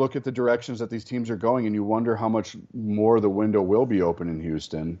 you look at the directions that these teams are going and you wonder how much more the window will be open in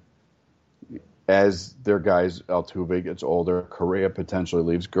Houston as their guys, Altuve gets older, Correa potentially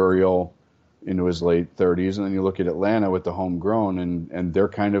leaves, Gurriel into his late 30s. And then you look at Atlanta with the homegrown and they're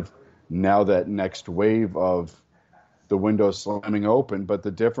kind of now that next wave of the window slamming open. But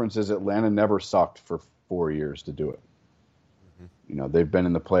the difference is Atlanta never sucked for 4 years to do it. They've been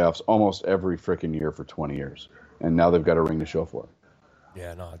in the playoffs almost every freaking year for 20 years. And now they've got a ring to show for it.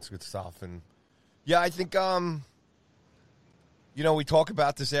 Yeah, no, it's good stuff. And, yeah, I think, we talk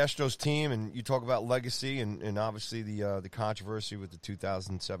about this Astros team, and you talk about legacy and obviously the controversy with the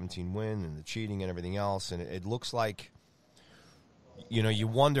 2017 win and the cheating and everything else. And it looks like, you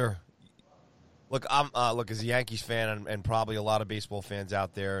wonder. Look, as a Yankees fan and probably a lot of baseball fans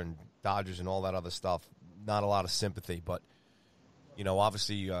out there and Dodgers and all that other stuff, not a lot of sympathy. But,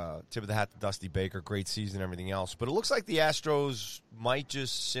 obviously, tip of the hat to Dusty Baker, great season and everything else. But it looks like the Astros might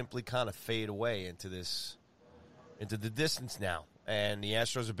just simply kind of fade away into the distance now. And the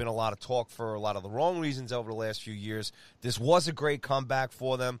Astros have been a lot of talk for a lot of the wrong reasons over the last few years. This was a great comeback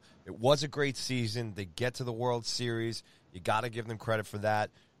for them. It was a great season. They get to the World Series. You got to give them credit for that,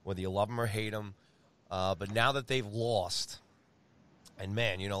 whether you love them or hate them. But now that they've lost, and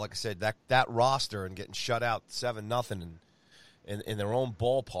man, like I said, that roster and getting shut out 7-0 in their own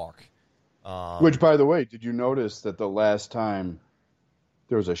ballpark. Which, by the way, did you notice that the last time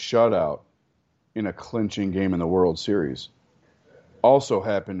there was a shutout in a clinching game in the World Series also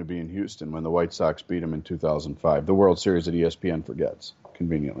happened to be in Houston when the White Sox beat them in 2005, the World Series that ESPN forgets,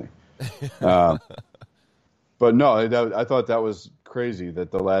 conveniently. But no, I thought that was crazy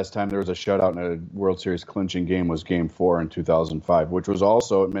that the last time there was a shutout in a World Series clinching game was Game 4 in 2005, which was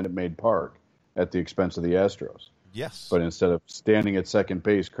also at Minute Maid Park at the expense of the Astros. Yes. But instead of standing at second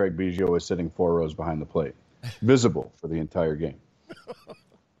base, Craig Biggio was sitting 4 rows behind the plate, visible for the entire game.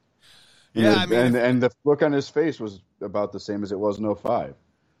 Yeah, and the look on his face was about the same as it was in 2005.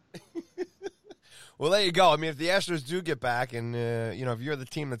 Well, there you go. I mean, if the Astros do get back, and if you're the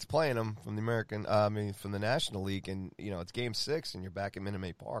team that's playing them from the National League, and it's Game 6, and you're back at Minute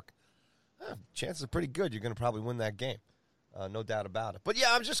Maid Park, chances are pretty good you're going to probably win that game, no doubt about it. But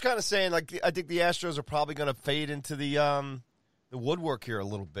yeah, I'm just kind of saying, like, I think the Astros are probably going to fade into the woodwork here a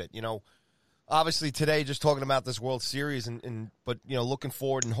little bit. Obviously today, just talking about this World Series, but looking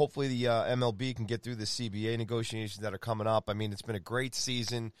forward, and hopefully the MLB can get through the CBA negotiations that are coming up. I mean, it's been a great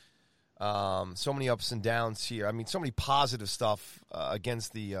season. So many ups and downs here. I mean, so many positive stuff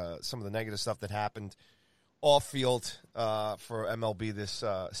against some of the negative stuff that happened off field for MLB this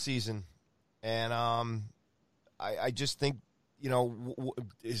season. And I just think,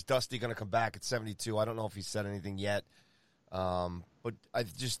 is Dusty going to come back at 72? I don't know if he's said anything yet. But I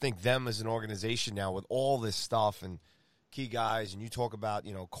just think them as an organization now with all this stuff and key guys, and you talk about,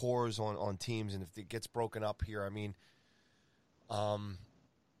 cores on teams, and if it gets broken up here, I mean,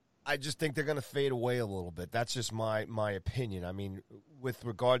 I just think they're going to fade away a little bit. That's just my opinion. I mean, with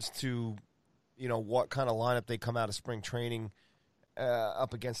regards to, what kind of lineup they come out of spring training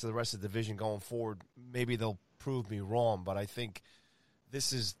up against the rest of the division going forward, maybe they'll prove me wrong, but I think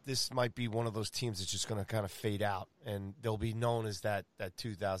this might be one of those teams that's just going to kind of fade out, and they'll be known as that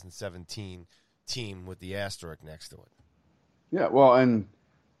 2017 team with the asterisk next to it. Yeah, well, and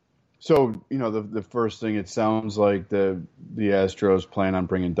so, the first thing, it sounds like the Astros plan on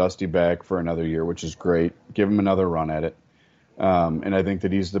bringing Dusty back for another year, which is great. Give him another run at it. And I think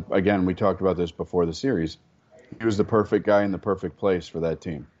that he's again, we talked about this before the series, he was the perfect guy in the perfect place for that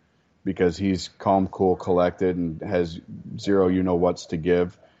team because he's calm, cool, collected, and has zero what's to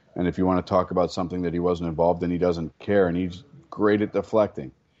give. And if you want to talk about something that he wasn't involved in, he doesn't care. And he's great at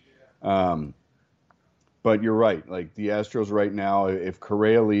deflecting. But you're right. Like the Astros right now, if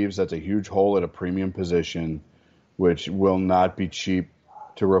Correa leaves, that's a huge hole at a premium position, which will not be cheap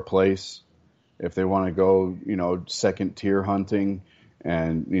to replace. If they want to go, second tier hunting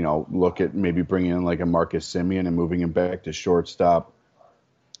and, look at maybe bringing in like a Marcus Semien and moving him back to shortstop,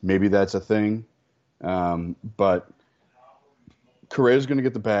 maybe that's a thing. But Correa's going to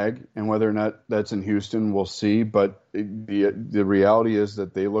get the bag, and whether or not that's in Houston, we'll see. But the reality is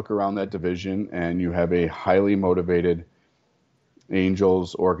that they look around that division, and you have a highly motivated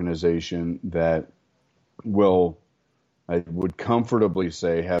Angels organization that will, I would comfortably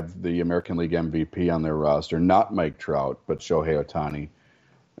say, have the American League MVP on their roster. Not Mike Trout, but Shohei Ohtani.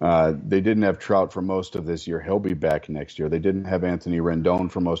 They didn't have Trout for most of this year. He'll be back next year. They didn't have Anthony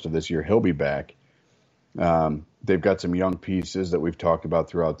Rendon for most of this year. He'll be back. They've got some young pieces that we've talked about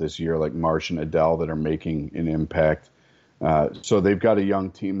throughout this year, like Marsh and Adele, that are making an impact. So they've got a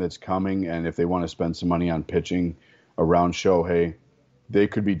young team that's coming, and if they want to spend some money on pitching around Shohei, they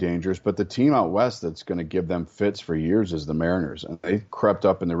could be dangerous. But the team out west that's going to give them fits for years is the Mariners. And they crept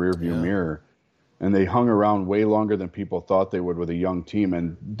up in the rearview mirror, and they hung around way longer than people thought they would with a young team,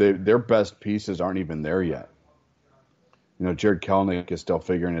 and their best pieces aren't even there yet. Jared Kelenic is still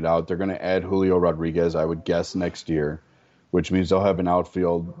figuring it out. They're going to add Julio Rodriguez, I would guess, next year, which means they'll have an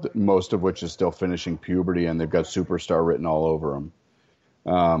outfield, most of which is still finishing puberty, and they've got superstar written all over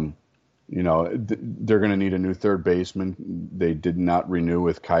them. They're going to need a new third baseman. They did not renew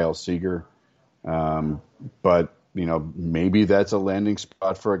with Kyle Seager. But, maybe that's a landing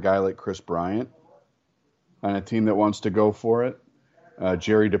spot for a guy like Chris Bryant on a team that wants to go for it.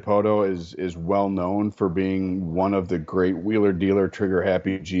 Jerry Dipoto is well known for being one of the great wheeler-dealer,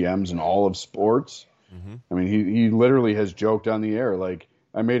 trigger-happy GMs in all of sports. Mm-hmm. I mean, he literally has joked on the air, like,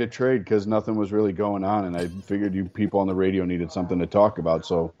 I made a trade because nothing was really going on, and I figured you people on the radio needed something to talk about,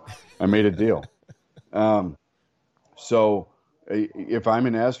 so I made a deal. So if I'm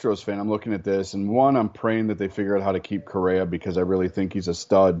an Astros fan, I'm looking at this, and one, I'm praying that they figure out how to keep Correa because I really think he's a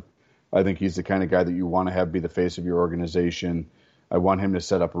stud. I think he's the kind of guy that you want to have be the face of your organization. I want him to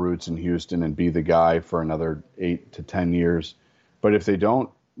set up roots in Houston and be the guy for another 8 to 10 years. But if they don't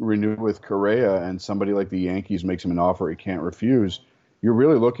renew with Correa and somebody like the Yankees makes him an offer he can't refuse, you're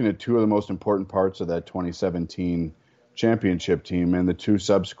really looking at two of the most important parts of that 2017 championship team and the two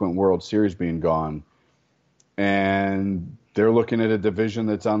subsequent World Series being gone. And they're looking at a division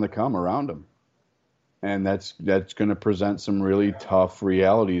that's on the come around them. And that's going to present some really tough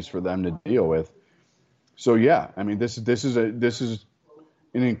realities for them to deal with. So yeah, I mean this is an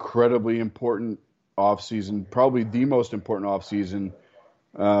incredibly important offseason, probably the most important offseason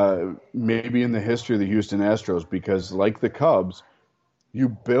maybe in the history of the Houston Astros, because like the Cubs, you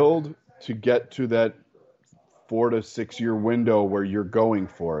build to get to that 4 to 6 year window where you're going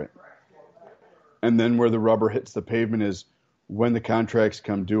for it. And then where the rubber hits the pavement is when the contracts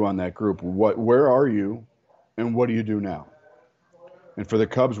come due on that group. Where are you and what do you do now? And for the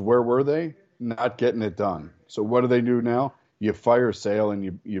Cubs, where were they? Not getting it done. So what do they do now? You fire Sale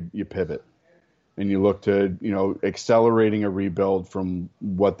and you pivot. And you look to, accelerating a rebuild from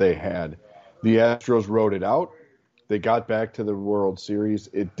what they had. The Astros rode it out. They got back to the World Series.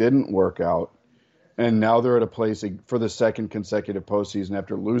 It didn't work out. And now they're at a place for the second consecutive postseason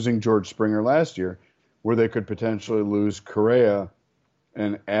after losing George Springer last year where they could potentially lose Correa.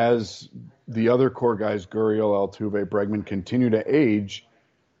 And as the other core guys, Gurriel, Altuve, Bregman, continue to age,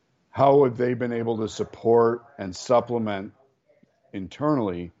 how have they been able to support and supplement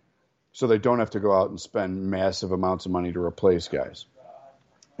internally so they don't have to go out and spend massive amounts of money to replace guys?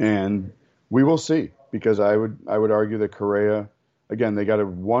 And we will see, because I would argue that Correa, again, they got a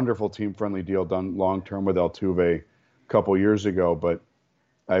wonderful team-friendly deal done long-term with Altuve a couple years ago, but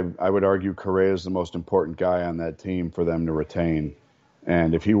I would argue Correa is the most important guy on that team for them to retain.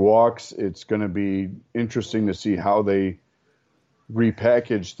 And if he walks, it's going to be interesting to see how they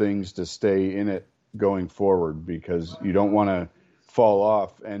repackage things to stay in it going forward, because you don't want to fall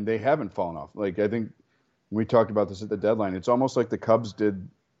off, and they haven't fallen off. Like, I think we talked about this at the deadline. It's almost like the Cubs did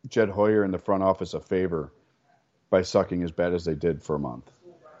Jed Hoyer in the front office a favor by sucking as bad as they did for a month,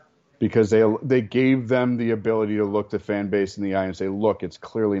 because they gave them the ability to look the fan base in the eye and say, look, it's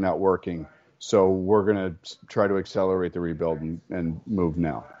clearly not working, so we're going to try to accelerate the rebuild and move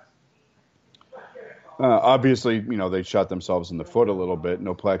now. Obviously, they shot themselves in the foot a little bit.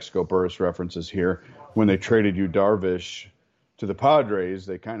 No Plaxico Burress references here. When they traded Yu Darvish to the Padres,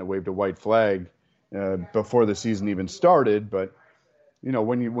 they kind of waved a white flag before the season even started. But,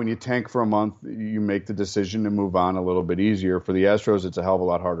 when you tank for a month, you make the decision to move on a little bit easier. For the Astros, it's a hell of a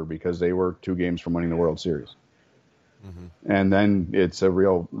lot harder because they were 2 games from winning the World Series. And then it's a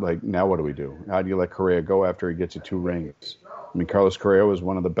real, like, now what do we do? How do you let Correa go after he gets you 2 rings? I mean, Carlos Correa was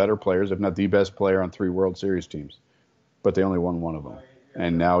one of the better players, if not the best player on 3 World Series teams, but they only won one of them.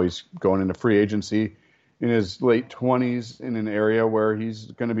 And now he's going into free agency in his late 20s in an area where he's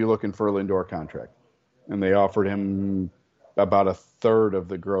going to be looking for a Lindor contract. And they offered him about a third of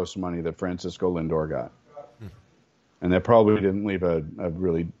the gross money that Francisco Lindor got. And that probably didn't leave a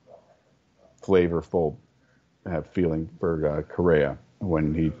really flavorful feeling for Correa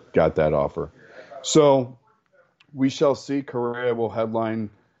when he got that offer. So we shall see. Correa will headline,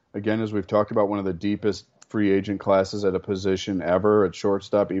 again, as we've talked about, one of the deepest free agent classes at a position ever at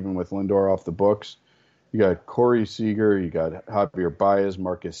shortstop, even with Lindor off the books. You got Corey Seager, you got Javier Baez,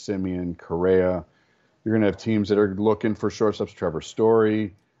 Marcus Semien, Correa. You're going to have teams that are looking for shortstops, Trevor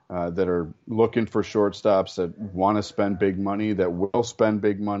Story, that are looking for shortstops that want to spend big money, that will spend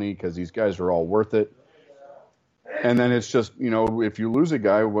big money because these guys are all worth it. And then it's just, if you lose a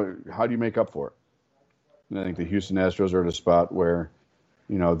guy, how do you make up for it? And I think the Houston Astros are at a spot where,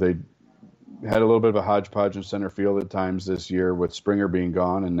 they had a little bit of a hodgepodge in center field at times this year with Springer being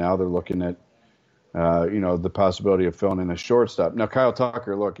gone, and now they're looking at, the possibility of filling in a shortstop. Now, Kyle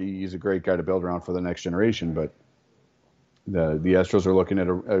Tucker, look, he's a great guy to build around for the next generation, but the Astros are looking at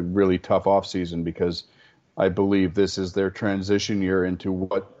a really tough offseason because I believe this is their transition year into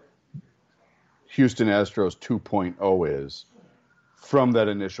what Houston Astros 2.0 is from that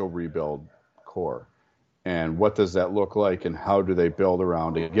initial rebuild core. And what does that look like, and how do they build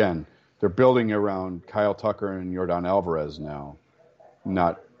around it? Again, they're building around Kyle Tucker and Yordan Alvarez now,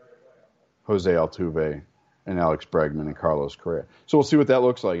 not Jose Altuve and Alex Bregman and Carlos Correa. So we'll see what that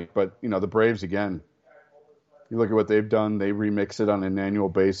looks like. But, the Braves, again, you look at what they've done. They remix it on an annual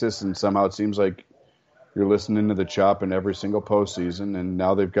basis, and somehow it seems like you're listening to the chop in every single postseason, and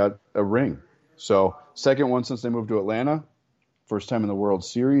now they've got a ring. So second one since they moved to Atlanta. First time in the World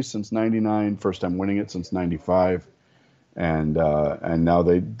Series since '99. First time winning it since '95. And now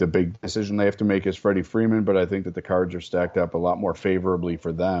the big decision they have to make is Freddie Freeman, but I think that the cards are stacked up a lot more favorably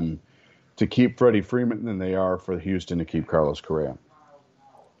for them to keep Freddie Freeman than they are for Houston to keep Carlos Correa.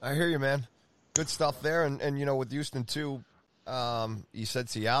 I hear you, man. Good stuff there. And with Houston, too, you said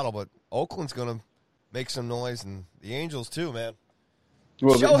Seattle, but Oakland's going to make some noise, and the Angels, too, man.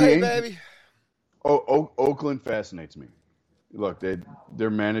 Well, Shohei, baby. Oakland fascinates me. Look, their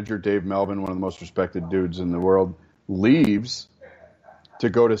manager, Dave Melvin, one of the most respected dudes in the world, leaves to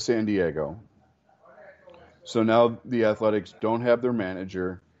go to San Diego. So now the Athletics don't have their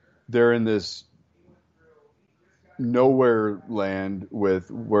manager. They're in this nowhere land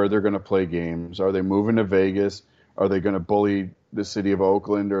with where they're going to play games. Are they moving to Vegas? Are they going to bully the city of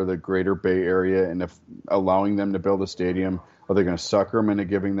Oakland or the greater Bay Area and allowing them to build a stadium? Are they going to sucker them into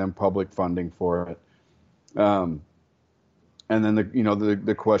giving them public funding for it? And then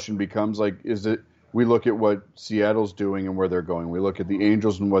the question becomes, like, is it, we look at what Seattle's doing and where they're going. We look at the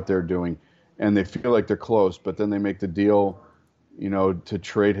Angels and what they're doing, and they feel like they're close, but then they make the deal, to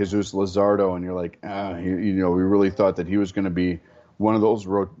trade Jesus Luzardo, and you're like, we really thought that he was going to be one of those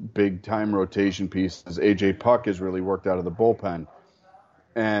big-time rotation pieces. A.J. Puck has really worked out of the bullpen.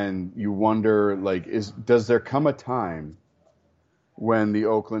 And you wonder, like, does there come a time when the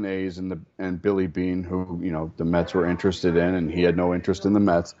Oakland A's and Billy Beane, who, the Mets were interested in, and he had no interest in the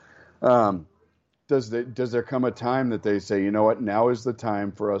Mets, does there come a time that they say, you know what, now is the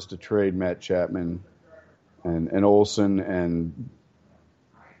time for us to trade Matt Chapman and Olsen, and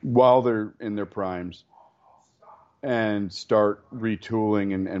while they're in their primes, and start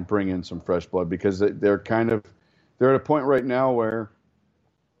retooling and bring in some fresh blood, because they're at a point right now where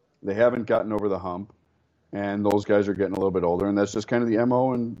they haven't gotten over the hump, and those guys are getting a little bit older, and that's just kind of the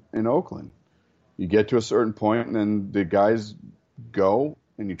MO in Oakland. You get to a certain point, and then the guys go,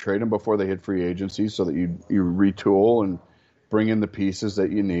 and you trade them before they hit free agency so that you retool and bring in the pieces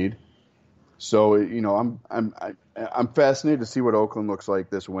that you need. So, I'm fascinated to see what Oakland looks like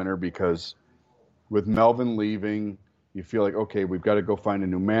this winter, because with Melvin leaving, you feel like, okay, we've got to go find a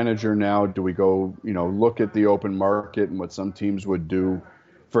new manager now. Do we go, look at the open market and what some teams would do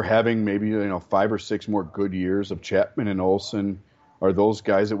for having maybe, 5 or 6 more good years of Chapman and Olsen? Are those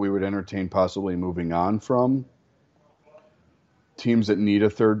guys that we would entertain possibly moving on from? Teams that need a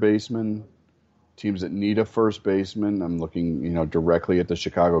third baseman, teams that need a first baseman. I'm looking, directly at the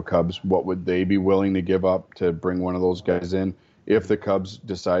Chicago Cubs. What would they be willing to give up to bring one of those guys in if the Cubs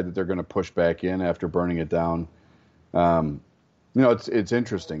decide that they're going to push back in after burning it down? It's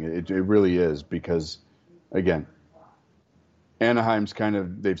interesting. It really is, because, again, Anaheim's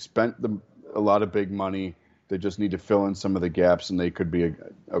they've spent a lot of big money. They just need to fill in some of the gaps, and they could be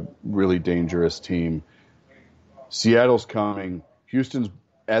a really dangerous team. Seattle's coming. Houston's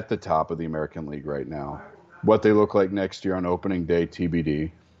at the top of the American League right now. What they look like next year on opening day,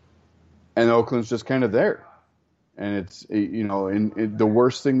 TBD. And Oakland's just kind of there. And it's, the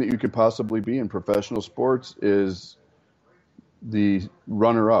worst thing that you could possibly be in professional sports is the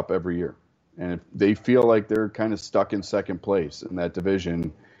runner-up every year. And if they feel like they're kind of stuck in second place in that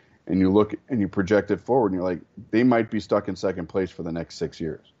division, and you look and you project it forward, and you're like, they might be stuck in second place for the next 6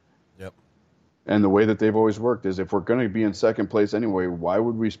 years. Yep. And the way that they've always worked is, if we're going to be in second place anyway, why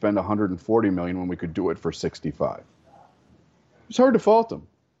would we spend $140 million when we could do it for $65? It's hard to fault them.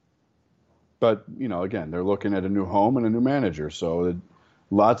 But, again, they're looking at a new home and a new manager. So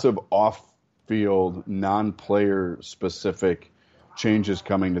lots of off-field, non-player specific changes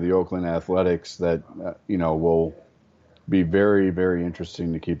coming to the Oakland Athletics that, will be very, very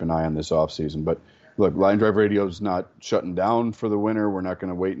interesting to keep an eye on this offseason. But, look, Line Drive Radio is not shutting down for the winter. We're not going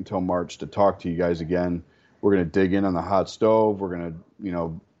to wait until March to talk to you guys again. We're going to dig in on the hot stove. We're going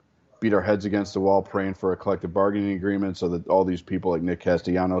to, beat our heads against the wall praying for a collective bargaining agreement so that all these people like Nick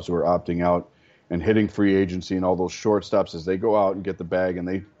Castellanos who are opting out and hitting free agency and all those shortstops, as they go out and get the bag and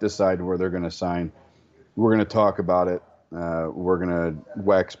they decide where they're going to sign, we're going to talk about it. We're going to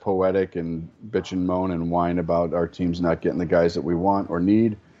wax poetic and bitch and moan and whine about our teams not getting the guys that we want or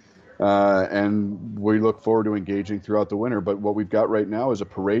need. And we look forward to engaging throughout the winter. But what we've got right now is a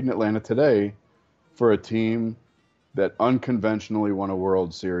parade in Atlanta today for a team that unconventionally won a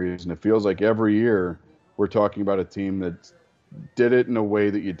World Series. And it feels like every year we're talking about a team that did it in a way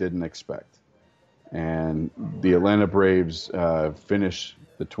that you didn't expect. And the Atlanta Braves finish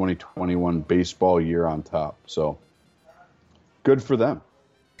the 2021 baseball year on top. So good for them.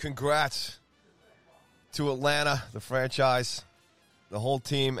 Congrats to Atlanta, the franchise, the whole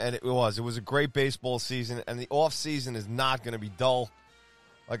team. And it was a great baseball season. And the off season is not going to be dull.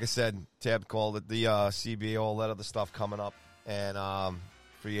 Like I said, Tab called it, the CBA, all that other stuff coming up, and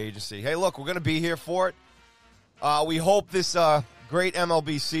free agency. Hey, look, we're going to be here for it. We hope this great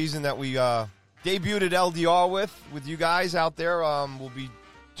MLB season that we debuted at LDR with you guys out there will be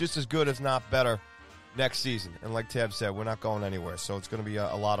just as good, if not better, next season. And like Tab said, we're not going anywhere, so it's going to be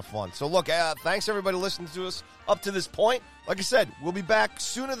a lot of fun. So, look, thanks, everybody, listening to us up to this point. Like I said, we'll be back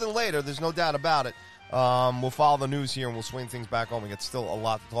sooner than later. There's no doubt about it. We'll follow the news here, and we'll swing things back on. We got still a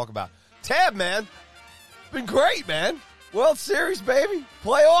lot to talk about. Tab, man, been great, man. World Series, baby.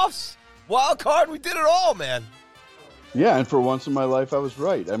 Playoffs, wild card. We did it all, man. Yeah, and for once in my life, I was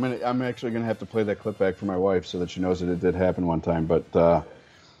right. I mean, I'm actually going to have to play that clip back for my wife so that she knows that it did happen one time. But,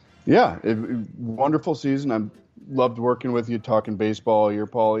 wonderful season. I loved working with you, talking baseball all year,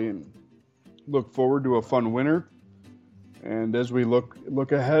 Paulie, and look forward to a fun winter. And as we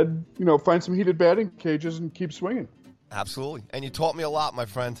look ahead, find some heated batting cages and keep swinging. Absolutely. And you taught me a lot, my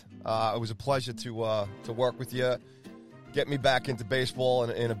friend. It was a pleasure to work with you, get me back into baseball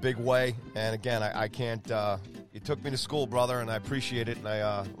in a big way. And again, I can't. You took me to school, brother, and I appreciate it. And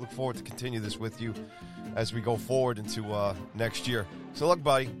I look forward to continue this with you as we go forward into next year. So look,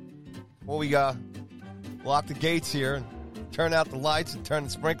 buddy, we lock the gates here and turn out the lights and turn the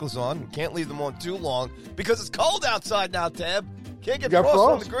sprinklers on. We can't leave them on too long because it's cold outside now, Tab. Can't get frost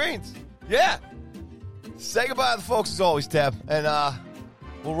on the greens. Yeah. Say goodbye to the folks as always, Tab. And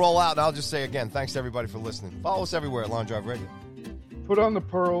we'll roll out. And I'll just say again, thanks to everybody for listening. Follow us everywhere at Line Drive Radio. Put on the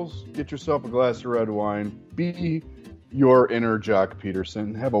pearls. Get yourself a glass of red wine. Be your inner Jock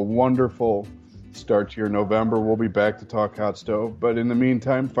Peterson. Have a wonderful start to your November. We'll be back to talk hot stove. But in the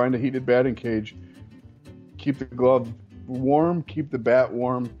meantime, find a heated batting cage. Keep the glove warm, keep the bat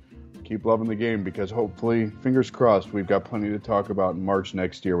warm, keep loving the game, because hopefully, fingers crossed, we've got plenty to talk about in March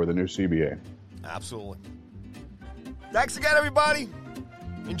next year with a new CBA. Absolutely. Thanks again, everybody.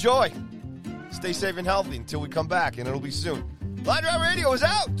 Enjoy. Stay safe and healthy until we come back, and it'll be soon. Line Drive Radio is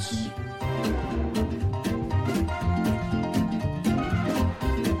out.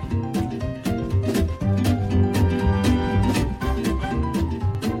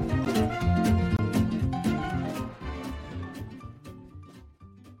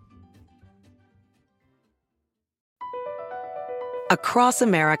 Across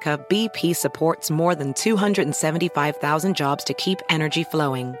America, BP supports more than 275,000 jobs to keep energy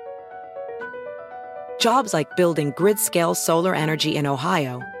flowing. Jobs like building grid-scale solar energy in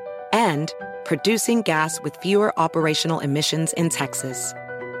Ohio and producing gas with fewer operational emissions in Texas.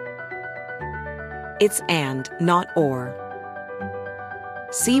 It's and, not or.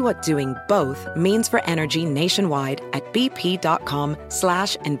 See what doing both means for energy nationwide at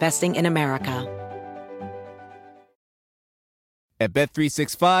bp.com/investing in America. At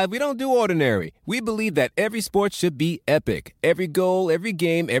Bet365, we don't do ordinary. We believe that every sport should be epic. Every goal, every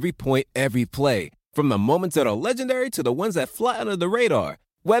game, every point, every play. From the moments that are legendary to the ones that fly under the radar.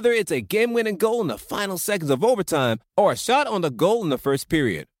 Whether it's a game-winning goal in the final seconds of overtime or a shot on the goal in the first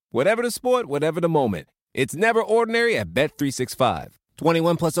period. Whatever the sport, whatever the moment. It's never ordinary at Bet365.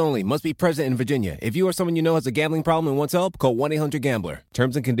 21 plus only. Must be present in Virginia. If you or someone you know has a gambling problem and wants help, call 1-800-GAMBLER.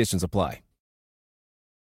 Terms and conditions apply.